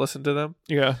soundtrack and just listened to them.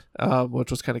 Yeah.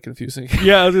 Which was kind of confusing.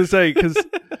 Yeah, I was gonna say, because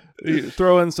you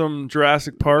throw in some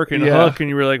Jurassic Park and Hook, and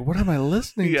you were like, "What am I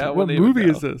listening to? What movie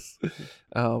is this?"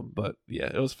 But yeah,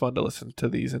 it was fun to listen to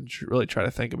these and really try to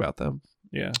think about them.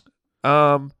 Yeah.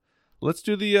 Let's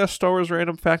do the Star Wars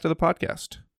random fact of the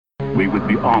podcast. We would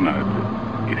be honored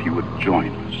if you would join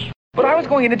us. But I was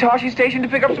going into Toshi Station to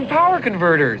pick up some power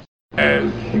converters.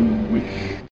 As you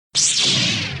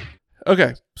wish.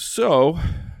 Okay, so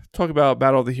talk about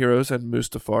Battle of the Heroes and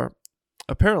Mustafar.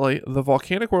 Apparently, the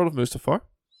volcanic world of Mustafar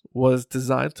was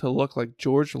designed to look like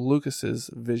George Lucas's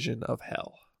vision of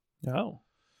hell. Oh.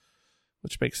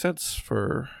 Which makes sense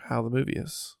for how the movie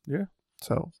is. Yeah.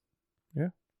 So, yeah.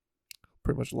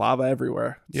 Pretty much lava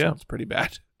everywhere. Sounds pretty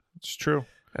bad. It's true.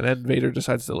 And then Vader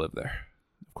decides to live there.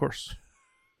 Of course.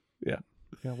 Yeah.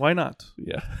 Yeah, why not?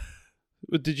 Yeah.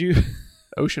 Did you...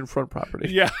 Oceanfront property.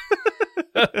 Yeah.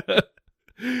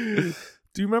 Do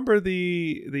you remember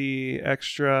the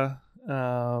extra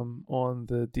on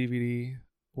the DVD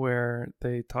where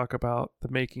they talk about the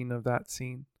making of that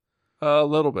scene? A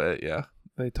little bit, yeah.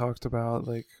 They talked about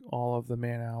like all of the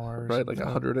man hours, right? Like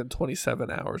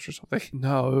 127 hours or something.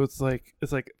 No, it's like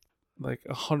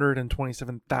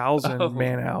 127,000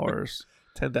 man hours.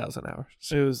 10,000 hours.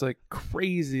 It was like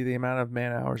crazy the amount of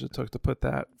man hours it took to put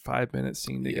that 5-minute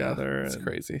scene together. It's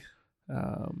crazy.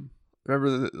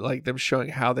 Remember them showing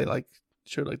how they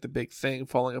showed like the big thing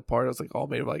falling apart. It was like all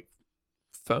made of like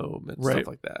foam and stuff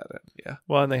like that. And, yeah.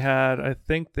 Well, and I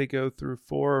think they go through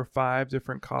 4 or 5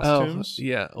 different costumes. Oh,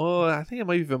 yeah. Well, I think it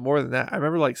might be even more than that. I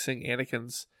remember like seeing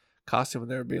Anakin's costume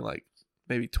and there being like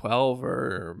maybe 12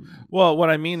 or. Well, what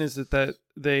I mean is that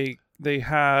they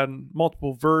had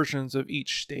multiple versions of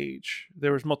each stage.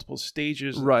 There was multiple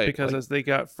stages, right? Because as they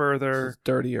got further,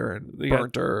 dirtier and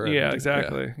burnt-er. Yeah,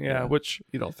 exactly. Yeah, which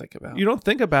you don't think about.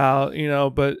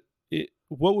 But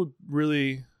what would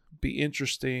really be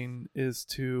interesting is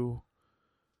to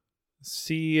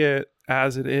see it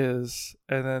as it is,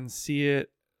 and then see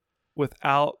it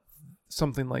without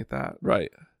something like that. Right?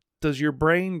 Does your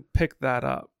brain pick that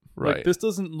up? Right. Like, this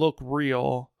doesn't look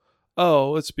real.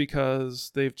 Oh, it's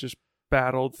because they've just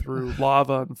battled through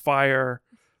lava and fire,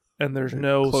 and there's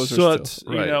no soot,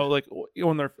 right. Like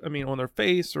on their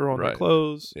face or on their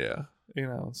clothes. Yeah.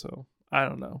 So I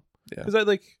don't know. Yeah.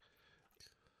 Because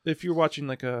if you're watching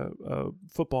like a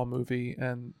football movie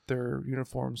and their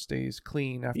uniform stays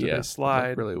clean after they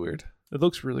slide, really weird. It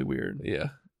looks really weird. Yeah.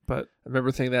 But I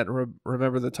remember thinking that.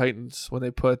 Remember the Titans when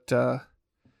they put what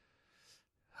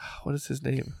is his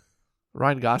name?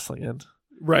 Ryan Gosling in.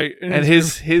 Right. And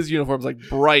his uniform's like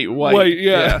bright white.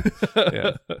 Yeah.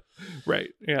 Yeah. Right.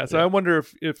 Yeah. So I wonder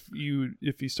if you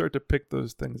start to pick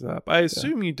those things up. I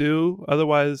assume you do.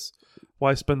 Otherwise,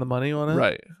 why spend the money on it?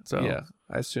 Right. So yeah.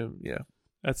 I assume,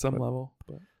 at some level.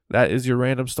 But. That is your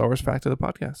random Star Wars fact of the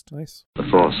podcast. Nice. The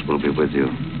Force will be with you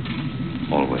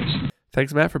always.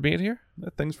 Thanks, Matt, for being here.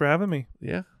 Thanks for having me.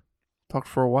 Yeah. Talked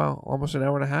for a while, almost an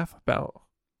hour and a half about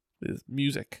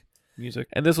music.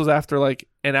 And this was after like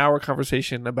an hour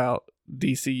conversation about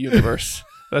DC Universe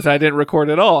that I didn't record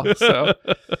at all. So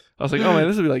I was like, oh man,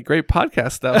 this would be like great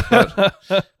podcast stuff.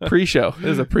 But pre-show.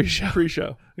 This is a pre-show.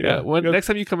 Pre-show. Yeah. Next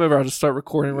time you come over, I'll just start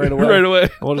recording right away. Right away.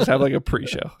 We'll just have like a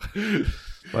pre-show.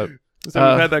 But So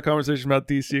we've had that conversation about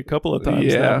DC a couple of times.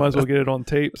 Now. Might as well get it on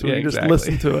tape so we can just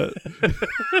listen to it.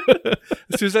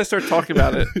 As soon as I start talking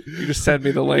about it, you just send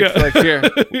me the link. Yeah. Like, here,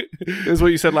 this is what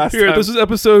you said last time. This is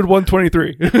episode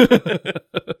 123.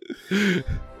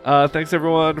 Thanks,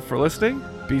 everyone, for listening.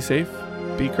 Be safe.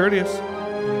 Be courteous.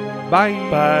 Bye.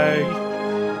 Bye.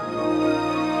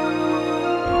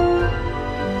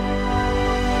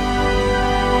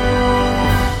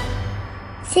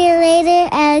 See you later,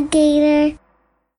 alligator.